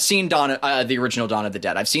 I've seen the original Dawn of the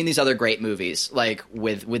Dead. I've seen these other great movies, like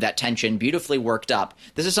with that tension beautifully worked up.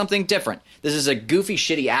 This is something different. This is a goofy,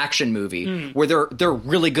 shitty action movie where they're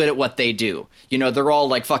really good at what they do. You know, they're all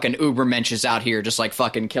like fucking ubermenches out here, just like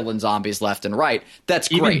fucking killing zombies left and right. That's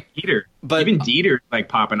great. Even Dieter's like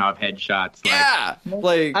popping off headshots. Yeah,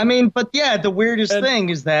 like I mean, but yeah, the weirdest thing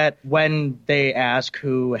is that when they ask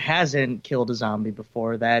who hasn't killed a zombie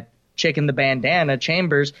before, that chick in the bandana,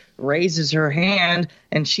 Chambers, raises her hand,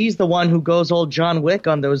 and she's the one who goes old John Wick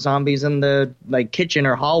on those zombies in the like kitchen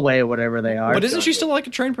or hallway or whatever they are. But isn't she still like a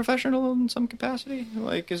trained professional in some capacity?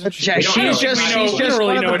 Like, isn't she? She's just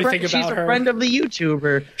really one know of the anything she's about a her. friend of the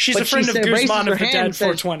YouTuber. She's but a friend she of raises Guzman her of the hand Dead and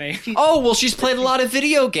says, 420. Oh, well, she's played a lot of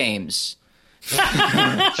video games.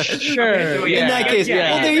 Sure. In that case,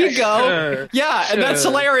 yeah, well, there you go. sure, Yeah, and that's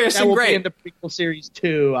sure. hilarious That and will great. be in the prequel series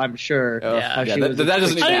too, I'm sure. Yeah, that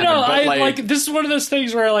doesn't even I don't happen, know. but, I like this is one of those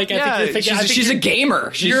things where like I think you're thinking. I think she's a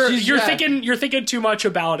gamer. You're yeah. you're thinking too much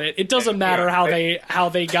about it. It doesn't matter how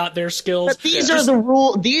they got their skills. But these are the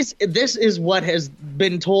rule. This is what has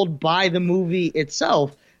been told by the movie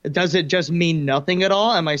itself. Does it just mean nothing at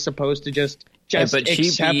all? Am I supposed to just but she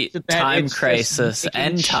accept beat that Time it's just Crisis making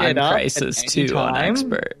and shit Time up Crisis at any too on time?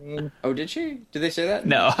 Expert. Oh, did she? Did they say that?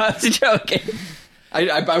 No, I was joking.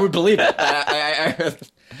 I would believe it.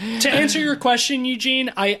 To answer your question, Eugene,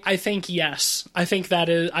 I think yes. I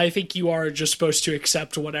think you are just supposed to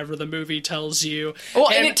accept whatever the movie tells you. Well,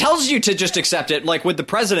 and it tells you to just accept it, like with the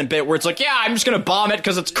president bit, where it's like, yeah, I'm just gonna bomb it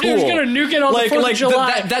because it's cool. You're just gonna nuke it on the 4th of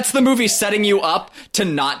July. That's the movie setting you up to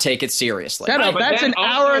not take it seriously. Shut up. But That's then an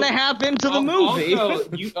hour and a half into the movie. Also,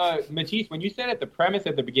 Matisse, when you said at the premise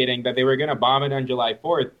at the beginning that they were going to bomb it on July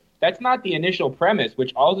 4th, that's not the initial premise,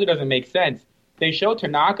 which also doesn't make sense. They show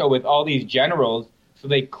Tanaka with all these generals, so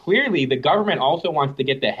they clearly, the government also wants to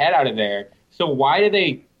get the head out of there. So why do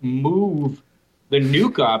they move the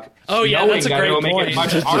nuke up? Oh, yeah, knowing that's a that great it'll make point. it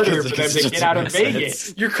much harder for them to get out of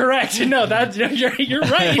Vegas. You're correct. No, that you're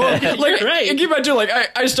right. You're right. And keep in mind too, like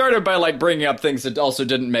I started by like bringing up things that also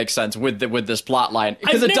didn't make sense with this plot line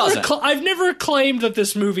because it doesn't. I've never claimed that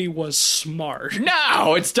this movie was smart.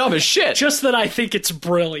 No, it's dumb as shit. Just that I think it's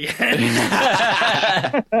brilliant.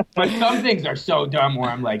 But some things are so dumb where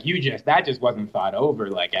I'm like, that just wasn't thought over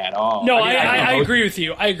like at all. No, I I agree with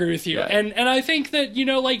you. I agree with you. Yeah. And I think that,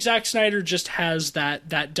 like Zack Snyder just has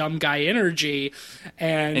that dumb guy energy.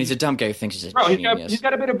 And he's a dumb guy who thinks he's a Bro, genius. he's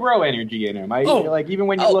got a bit of bro energy in him. Like even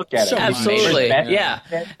when you Oh, look at so him, Absolutely, Respect. yeah.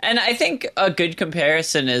 And I think a good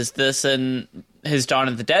comparison is this and his Dawn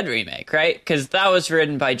of the Dead remake, right? Because that was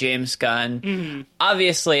written by James Gunn. Mm-hmm.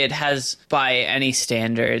 Obviously, it has, by any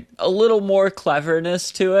standard, a little more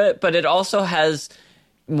cleverness to it, but it also has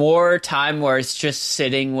more time where it's just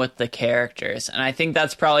sitting with the characters, and I think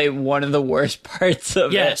that's probably one of the worst parts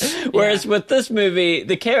of it. Whereas with this movie,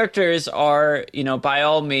 the characters are, by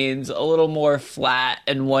all means, a little more flat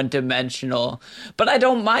and one-dimensional, but I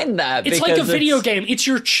don't mind that. It's like a video game. It's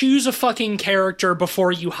your choose a fucking character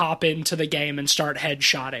before you hop into the game and start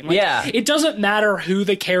headshotting. It doesn't matter who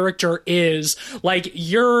the character is.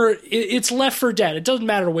 It's Left 4 Dead. It doesn't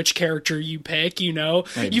matter which character you pick. You've Bill,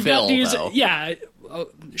 got these, though. yeah.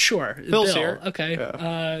 Sure, Bill's Bill. here. Okay,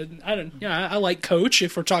 Yeah. I like Coach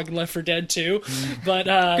if we're talking Left 4 Dead too, but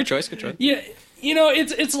Good choice. Yeah,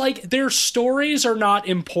 it's like their stories are not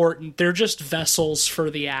important; they're just vessels for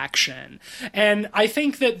the action. And I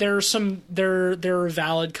think that there are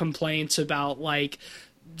valid complaints about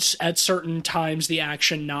at certain times the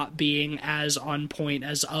action not being as on point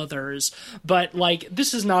as others, but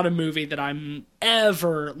this is not a movie that I'm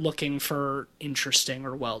ever looking for interesting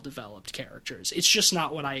or well developed characters. It's just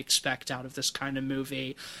not what I expect out of this kind of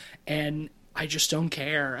movie, and I just don't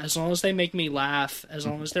care as long as they make me laugh, as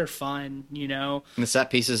long as they're fun, And the set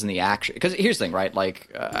pieces and the action. Because here's the thing, right?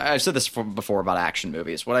 I've said this before about action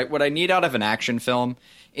movies. What I need out of an action film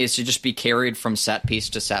is to just be carried from set piece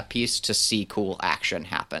to see cool action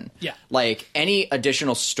happen. Yeah. Any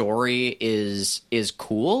additional story is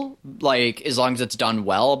cool, as long as it's done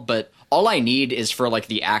well, but all I need is for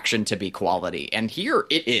the action to be quality. And here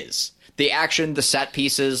it is. The action, the set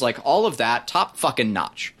pieces, all of that, top fucking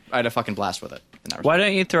notch. I had a fucking blast with it. Why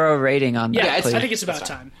don't you throw a rating on that, I please? think it's about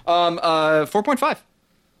time. 4.5.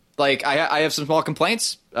 I have some small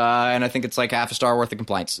complaints. and I think it's like half a star worth of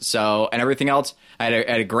complaints. So, and everything else, I had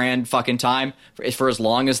a grand fucking time for as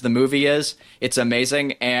long as the movie is. It's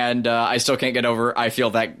amazing, and I still can't get over. I feel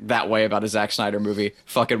that way about a Zack Snyder movie.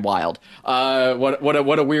 Fucking wild. What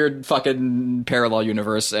a weird fucking parallel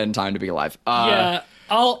universe and time to be alive. Yeah.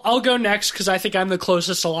 I'll go next because I think I'm the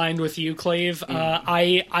closest aligned with you, Cleve.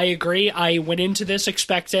 I agree. I went into this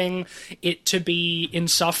expecting it to be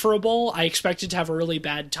insufferable. I expected to have a really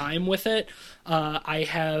bad time with it. I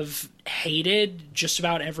have hated just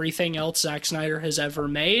about everything else Zack Snyder has ever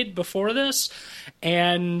made before this,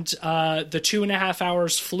 and the 2.5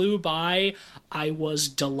 hours flew by. I was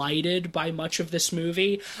delighted by much of this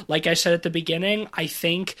movie. Like I said at the beginning, I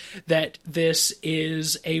think that this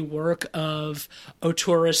is a work of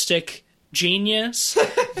auteuristic genius,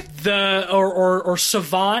 or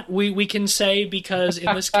savant, we can say, because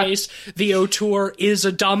in this case, the auteur is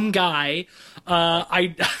a dumb guy.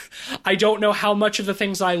 I don't know how much of the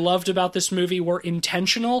things I loved about this movie were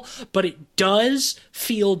intentional, but it does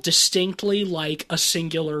feel distinctly like a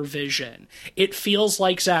singular vision. It feels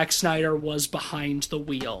like Zack Snyder was behind the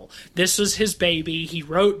wheel. This was his baby. He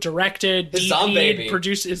wrote, directed, DP'd,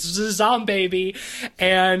 produced. It's his baby,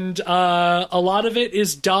 and a lot of it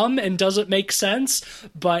is dumb and doesn't make sense.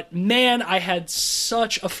 But man, I had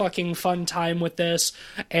such a fucking fun time with this,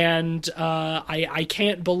 and I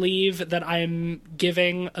can't believe that I'm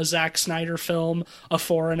giving a Zack Snyder film a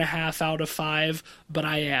 4.5 out of 5, but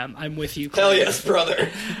I am. I'm with you, Clay. Hell yes, brother.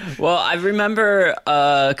 Well, I remember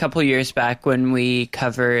a couple years back when we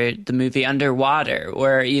covered the movie Underwater,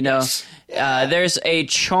 where, there's a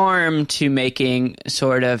charm to making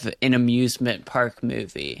sort of an amusement park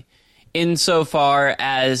movie, insofar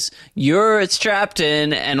as you're strapped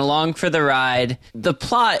in and along for the ride. The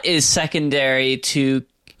plot is secondary to,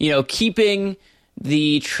 keeping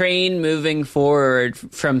the train moving forward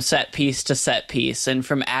from set piece to set piece and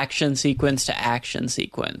from action sequence to action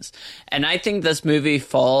sequence. And I think this movie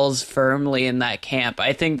falls firmly in that camp.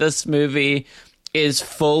 I think this movie is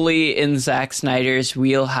fully in Zack Snyder's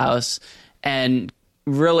wheelhouse and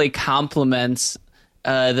really complements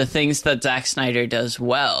the things that Zack Snyder does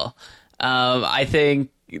well. I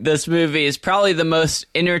think this movie is probably the most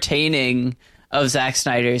entertaining of Zack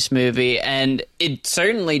Snyder's movie, and it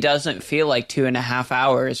certainly doesn't feel like 2.5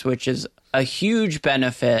 hours, which is a huge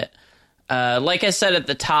benefit. Like I said at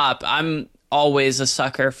the top, I'm always a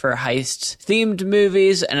sucker for heist-themed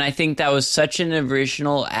movies, and I think that was such an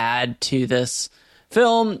original add to this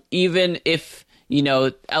film, even if,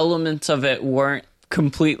 elements of it weren't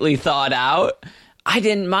completely thought out. I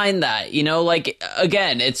didn't mind that,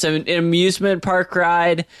 again, it's an amusement park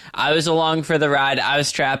ride. I was along for the ride. I was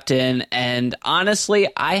strapped in, and honestly,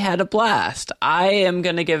 I had a blast. I am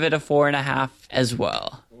going to give it a 4.5 as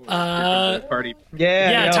well. Party.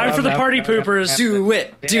 Time for the party poopers. Do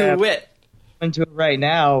it. Into it right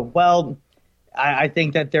now. Well, I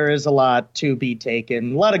think that there is a lot to be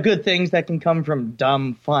taken. A lot of good things that can come from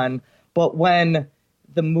dumb fun, but when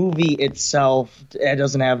the movie itself, it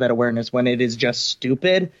doesn't have that awareness, when it is just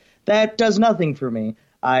stupid, that does nothing for me.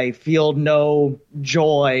 I feel no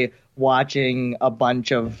joy watching a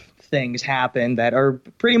bunch of things happen that are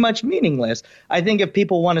pretty much meaningless. I think if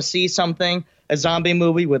people want to see something, a zombie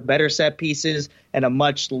movie with better set pieces and a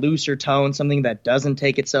much looser tone, something that doesn't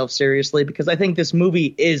take itself seriously, because I think this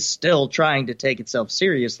movie is still trying to take itself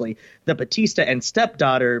seriously. The Batista and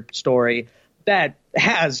stepdaughter story, that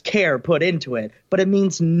has care put into it, but it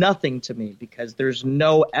means nothing to me because there's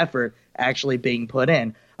no effort actually being put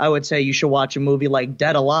in. I would say you should watch a movie like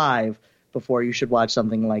Dead Alive before you should watch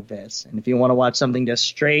something like this. And if you want to watch something just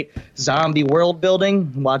straight zombie world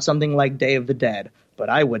building, watch something like Day of the Dead. But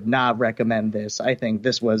I would not recommend this. I think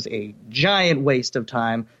this was a giant waste of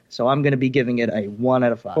time, so I'm going to be giving it a 1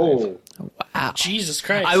 out of 5. Oh. Wow. Jesus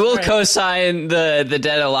Christ. I will co-sign the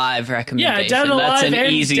Dead Alive recommendation. Yeah, Dead Alive That's an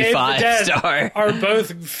and easy Dave 5 the Dead star. are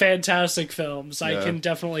both fantastic films. I can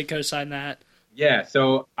definitely co-sign that. Yeah,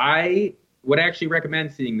 so I would actually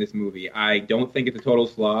recommend seeing this movie. I don't think it's a total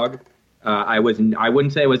slog. I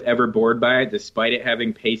wouldn't say I was ever bored by it, despite it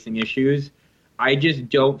having pacing issues. I just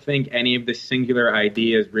don't think any of the singular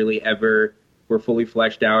ideas really ever were fully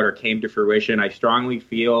fleshed out or came to fruition. I strongly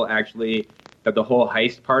feel, actually, that the whole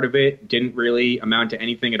heist part of it didn't really amount to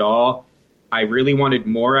anything at all. I really wanted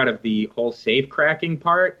more out of the whole safe cracking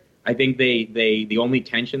part. I think the only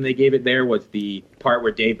tension they gave it there was the part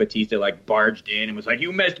where Dave Bautista barged in and was like,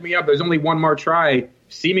 "You messed me up. There's only one more try,"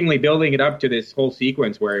 seemingly building it up to this whole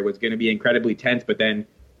sequence where it was going to be incredibly tense, but then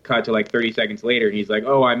cut to 30 seconds later and he's like,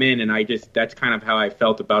 "Oh, I'm in." And that's kind of how I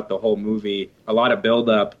felt about the whole movie. A lot of build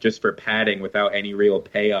up just for padding without any real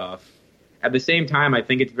payoff. At the same time, I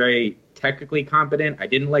think it's very technically competent. I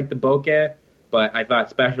didn't like the bokeh, but I thought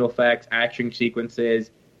special effects, action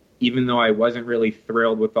sequences, even though I wasn't really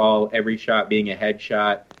thrilled with every shot being a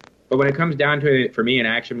headshot. But when it comes down to it, for me in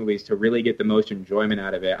action movies, to really get the most enjoyment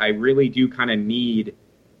out of it, I really do kind of need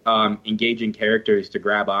engaging characters to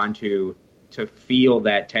grab onto, to feel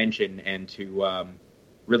that tension and to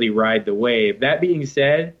really ride the wave. That being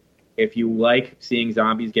said, if you like seeing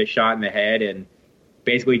zombies get shot in the head and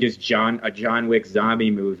basically just a John Wick zombie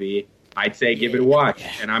movie, I'd say give it a watch.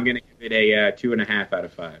 And I'm going to give it a 2.5 out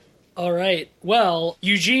of 5. All right. Well,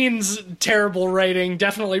 Eugene's terrible rating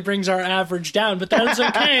definitely brings our average down, but that's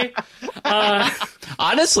okay.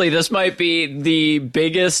 Honestly, this might be the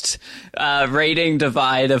biggest rating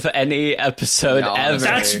divide of any episode ever.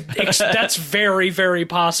 That's very, very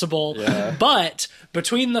possible. Yeah. But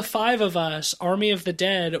between the 5 of us, Army of the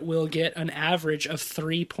Dead will get an average of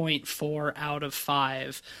 3.4 out of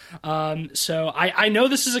 5. So I know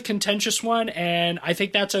this is a contentious one, and I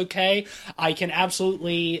think that's okay. I can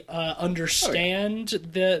absolutely understand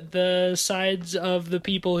the sides of the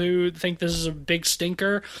people who think this is a big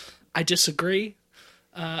stinker. I disagree.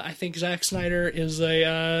 I think Zack Snyder is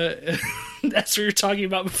a that's what you're talking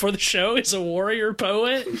about before the show, is a warrior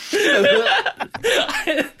poet.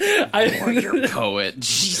 Warrior poet,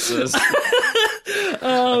 Jesus.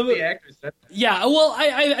 Yeah, well,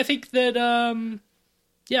 I think that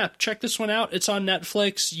check this one out. It's on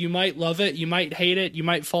Netflix. You might love it, you might hate it, you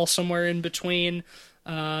might fall somewhere in between,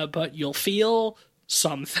 but you'll feel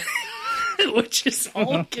something, which is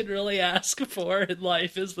all you can really ask for in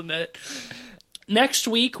life, isn't it? Next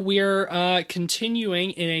week, we're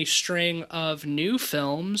continuing in a string of new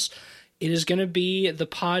films. It is going to be the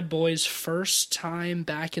Pod Boys' first time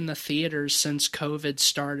back in the theaters since COVID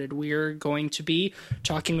started. We're going to be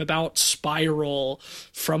talking about Spiral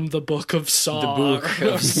from the Book of Saw. The Book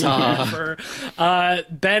of Saw.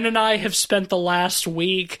 Ben and I have spent the last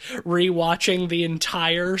week rewatching the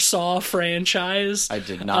entire Saw franchise. I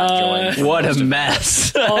did not join. What a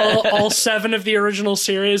mess. all 7 of the original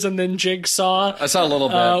series and then Jigsaw. I saw a little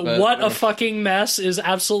bit. But, what a fucking mess is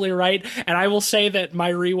absolutely right. And I will say that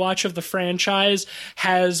my rewatch of the franchise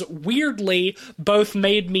has weirdly both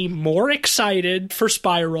made me more excited for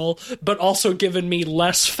Spiral, but also given me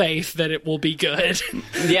less faith that it will be good.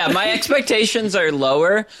 Yeah, my expectations are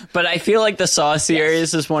lower, but I feel like the Saw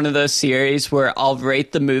series is one of those series where I'll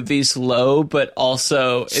rate the movies low, but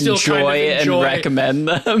also Still enjoy kind of and recommend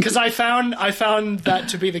them. Because I found that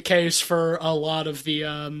to be the case for a lot of the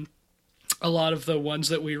ones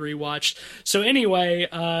that we rewatched. So anyway,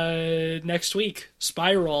 next week,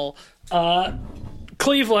 Spiral.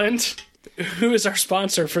 Cleveland, who is our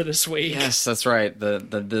sponsor for this week? yes, that's right.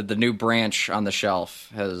 The new branch on the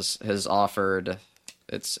shelf has offered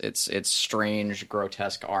its strange,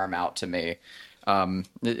 grotesque arm out to me.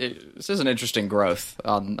 This is an interesting growth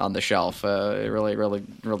on the shelf. It really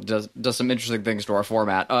does some interesting things to our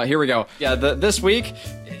format. Here we go. Yeah, this week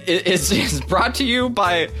is brought to you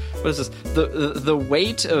by, what is this? The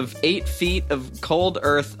weight of 8 feet of cold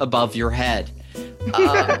earth above your head.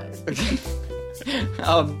 There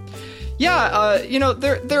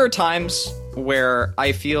are times where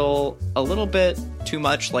I feel a little bit too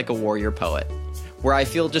much like a warrior poet, where I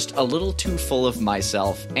feel just a little too full of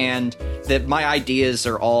myself, and that my ideas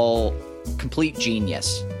are all complete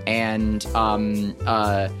genius, and all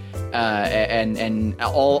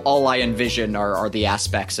I envision are the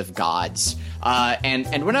aspects of gods.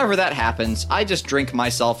 And whenever that happens, I just drink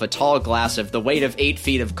myself a tall glass of the weight of 8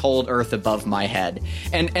 feet of cold earth above my head.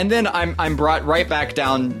 And then I'm brought right back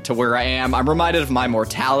down to where I am. I'm reminded of my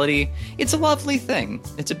mortality. It's a lovely thing.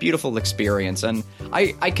 It's a beautiful experience. And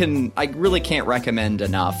I really can't recommend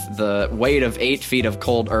enough the weight of 8 feet of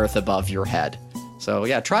cold earth above your head. So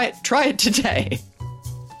yeah, try it today.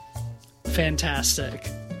 Fantastic.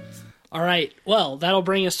 All right. Well, that'll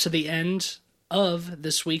bring us to the end of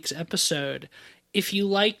this week's episode. If you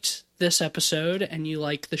liked this episode and you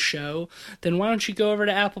like the show, then why don't you go over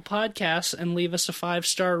to Apple Podcasts and leave us a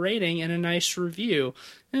 5-star rating and a nice review.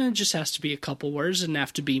 And it just has to be a couple words, doesn't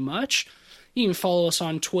have to be much. You can follow us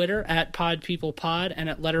on Twitter at PodPeoplePod and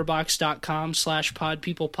at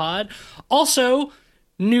letterboxd.com/PodPeoplePod. Also,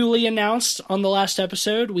 newly announced on the last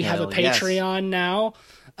episode, we have a Patreon now.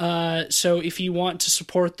 So if you want to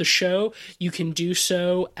support the show, you can do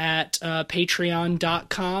so at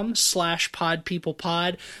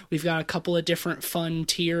patreon.com/podpeoplepod. We've got a couple of different fun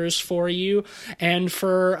tiers for you. And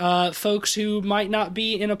for folks who might not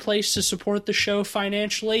be in a place to support the show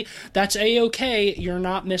financially, that's A-okay. You're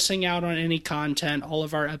not missing out on any content. All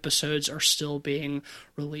of our episodes are still being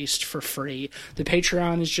released for free. The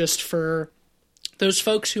Patreon is just for those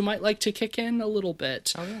folks who might like to kick in a little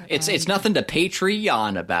bit. It's nothing to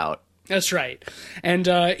Patreon about. That's right. And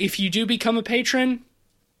if you do become a patron,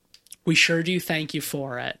 we sure do thank you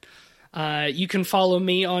for it. You can follow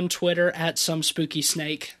me on Twitter at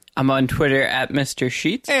SomeSpookySnake. I'm on Twitter at Mr.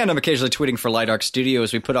 Sheets. And I'm occasionally tweeting for Light Arc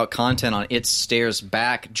Studios. We put out content on It Stares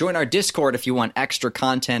Back. Join our Discord if you want extra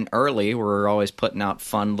content early. We're always putting out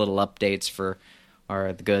fun little updates for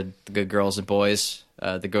the good girls and boys,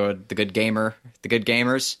 the good gamers. The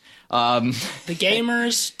gamers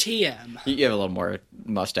TM. You have a little more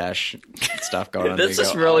mustache stuff going on. This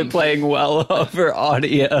is really playing well over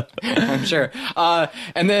audio. I'm sure.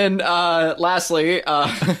 And then lastly,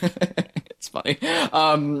 it's funny.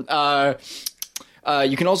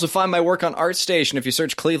 You can also find my work on ArtStation if you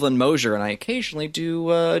search Cleveland Mosier, and I occasionally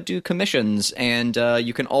do commissions. And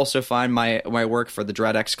you can also find my work for the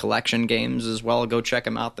DreadX Collection games as well. Go check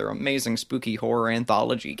them out. They're amazing spooky horror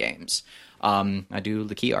anthology games. I do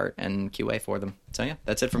the key art and QA for them. So yeah,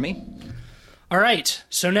 that's it for me. All right,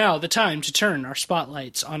 so now the time to turn our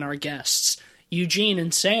spotlights on our guests. Eugene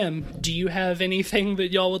and Sam, do you have anything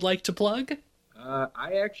that y'all would like to plug?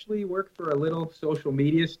 I actually work for a little social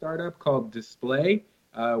media startup called Display.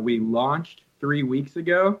 We launched 3 weeks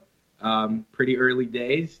ago. Pretty early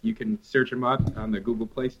days. You can search them up on the Google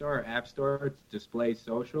Play Store or App Store. It's Display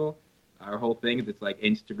Social. Our whole thing is it's like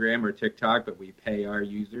Instagram or TikTok, but we pay our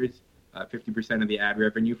users 50% of the ad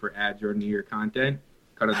revenue for ad-joining your content.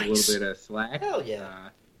 Cut us a little bit of slack. Hell yeah.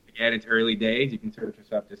 Again, it's early days. You can search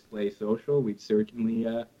us up, Display Social. We'd certainly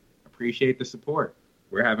appreciate the support.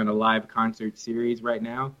 We're having a live concert series right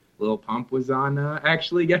now. Lil Pump was on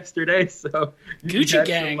actually yesterday, so Gucci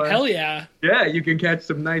Gang, hell yeah. Yeah, you can catch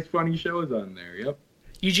some nice, funny shows on there, yep.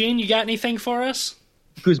 Eugene, you got anything for us?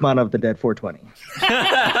 Guzman of the Dead 420.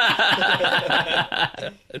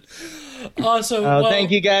 Awesome.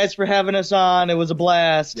 Thank you guys for having us on. It was a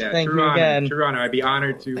blast. Yeah, thank true you honor, again. True honor. I'd be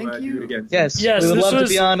honored to do it again. Yes, Yes, we would this love was-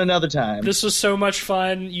 to be on another time. This was so much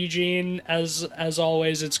fun, Eugene. As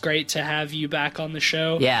always, it's great to have you back on the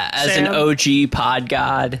show. Yeah, as Sam? an OG pod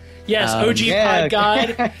god. Yes, OG Yeah. Pod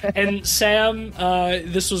God. And Sam,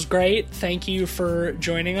 this was great. Thank you for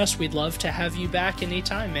joining us. We'd love to have you back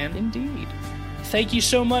anytime, man. Indeed. Thank you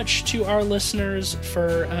so much to our listeners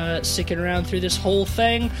for sticking around through this whole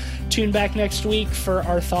thing. Tune back next week for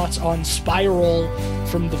our thoughts on Spiral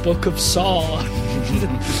from the Book of Saw.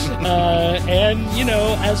 And,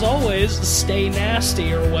 as always, stay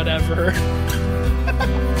nasty or whatever.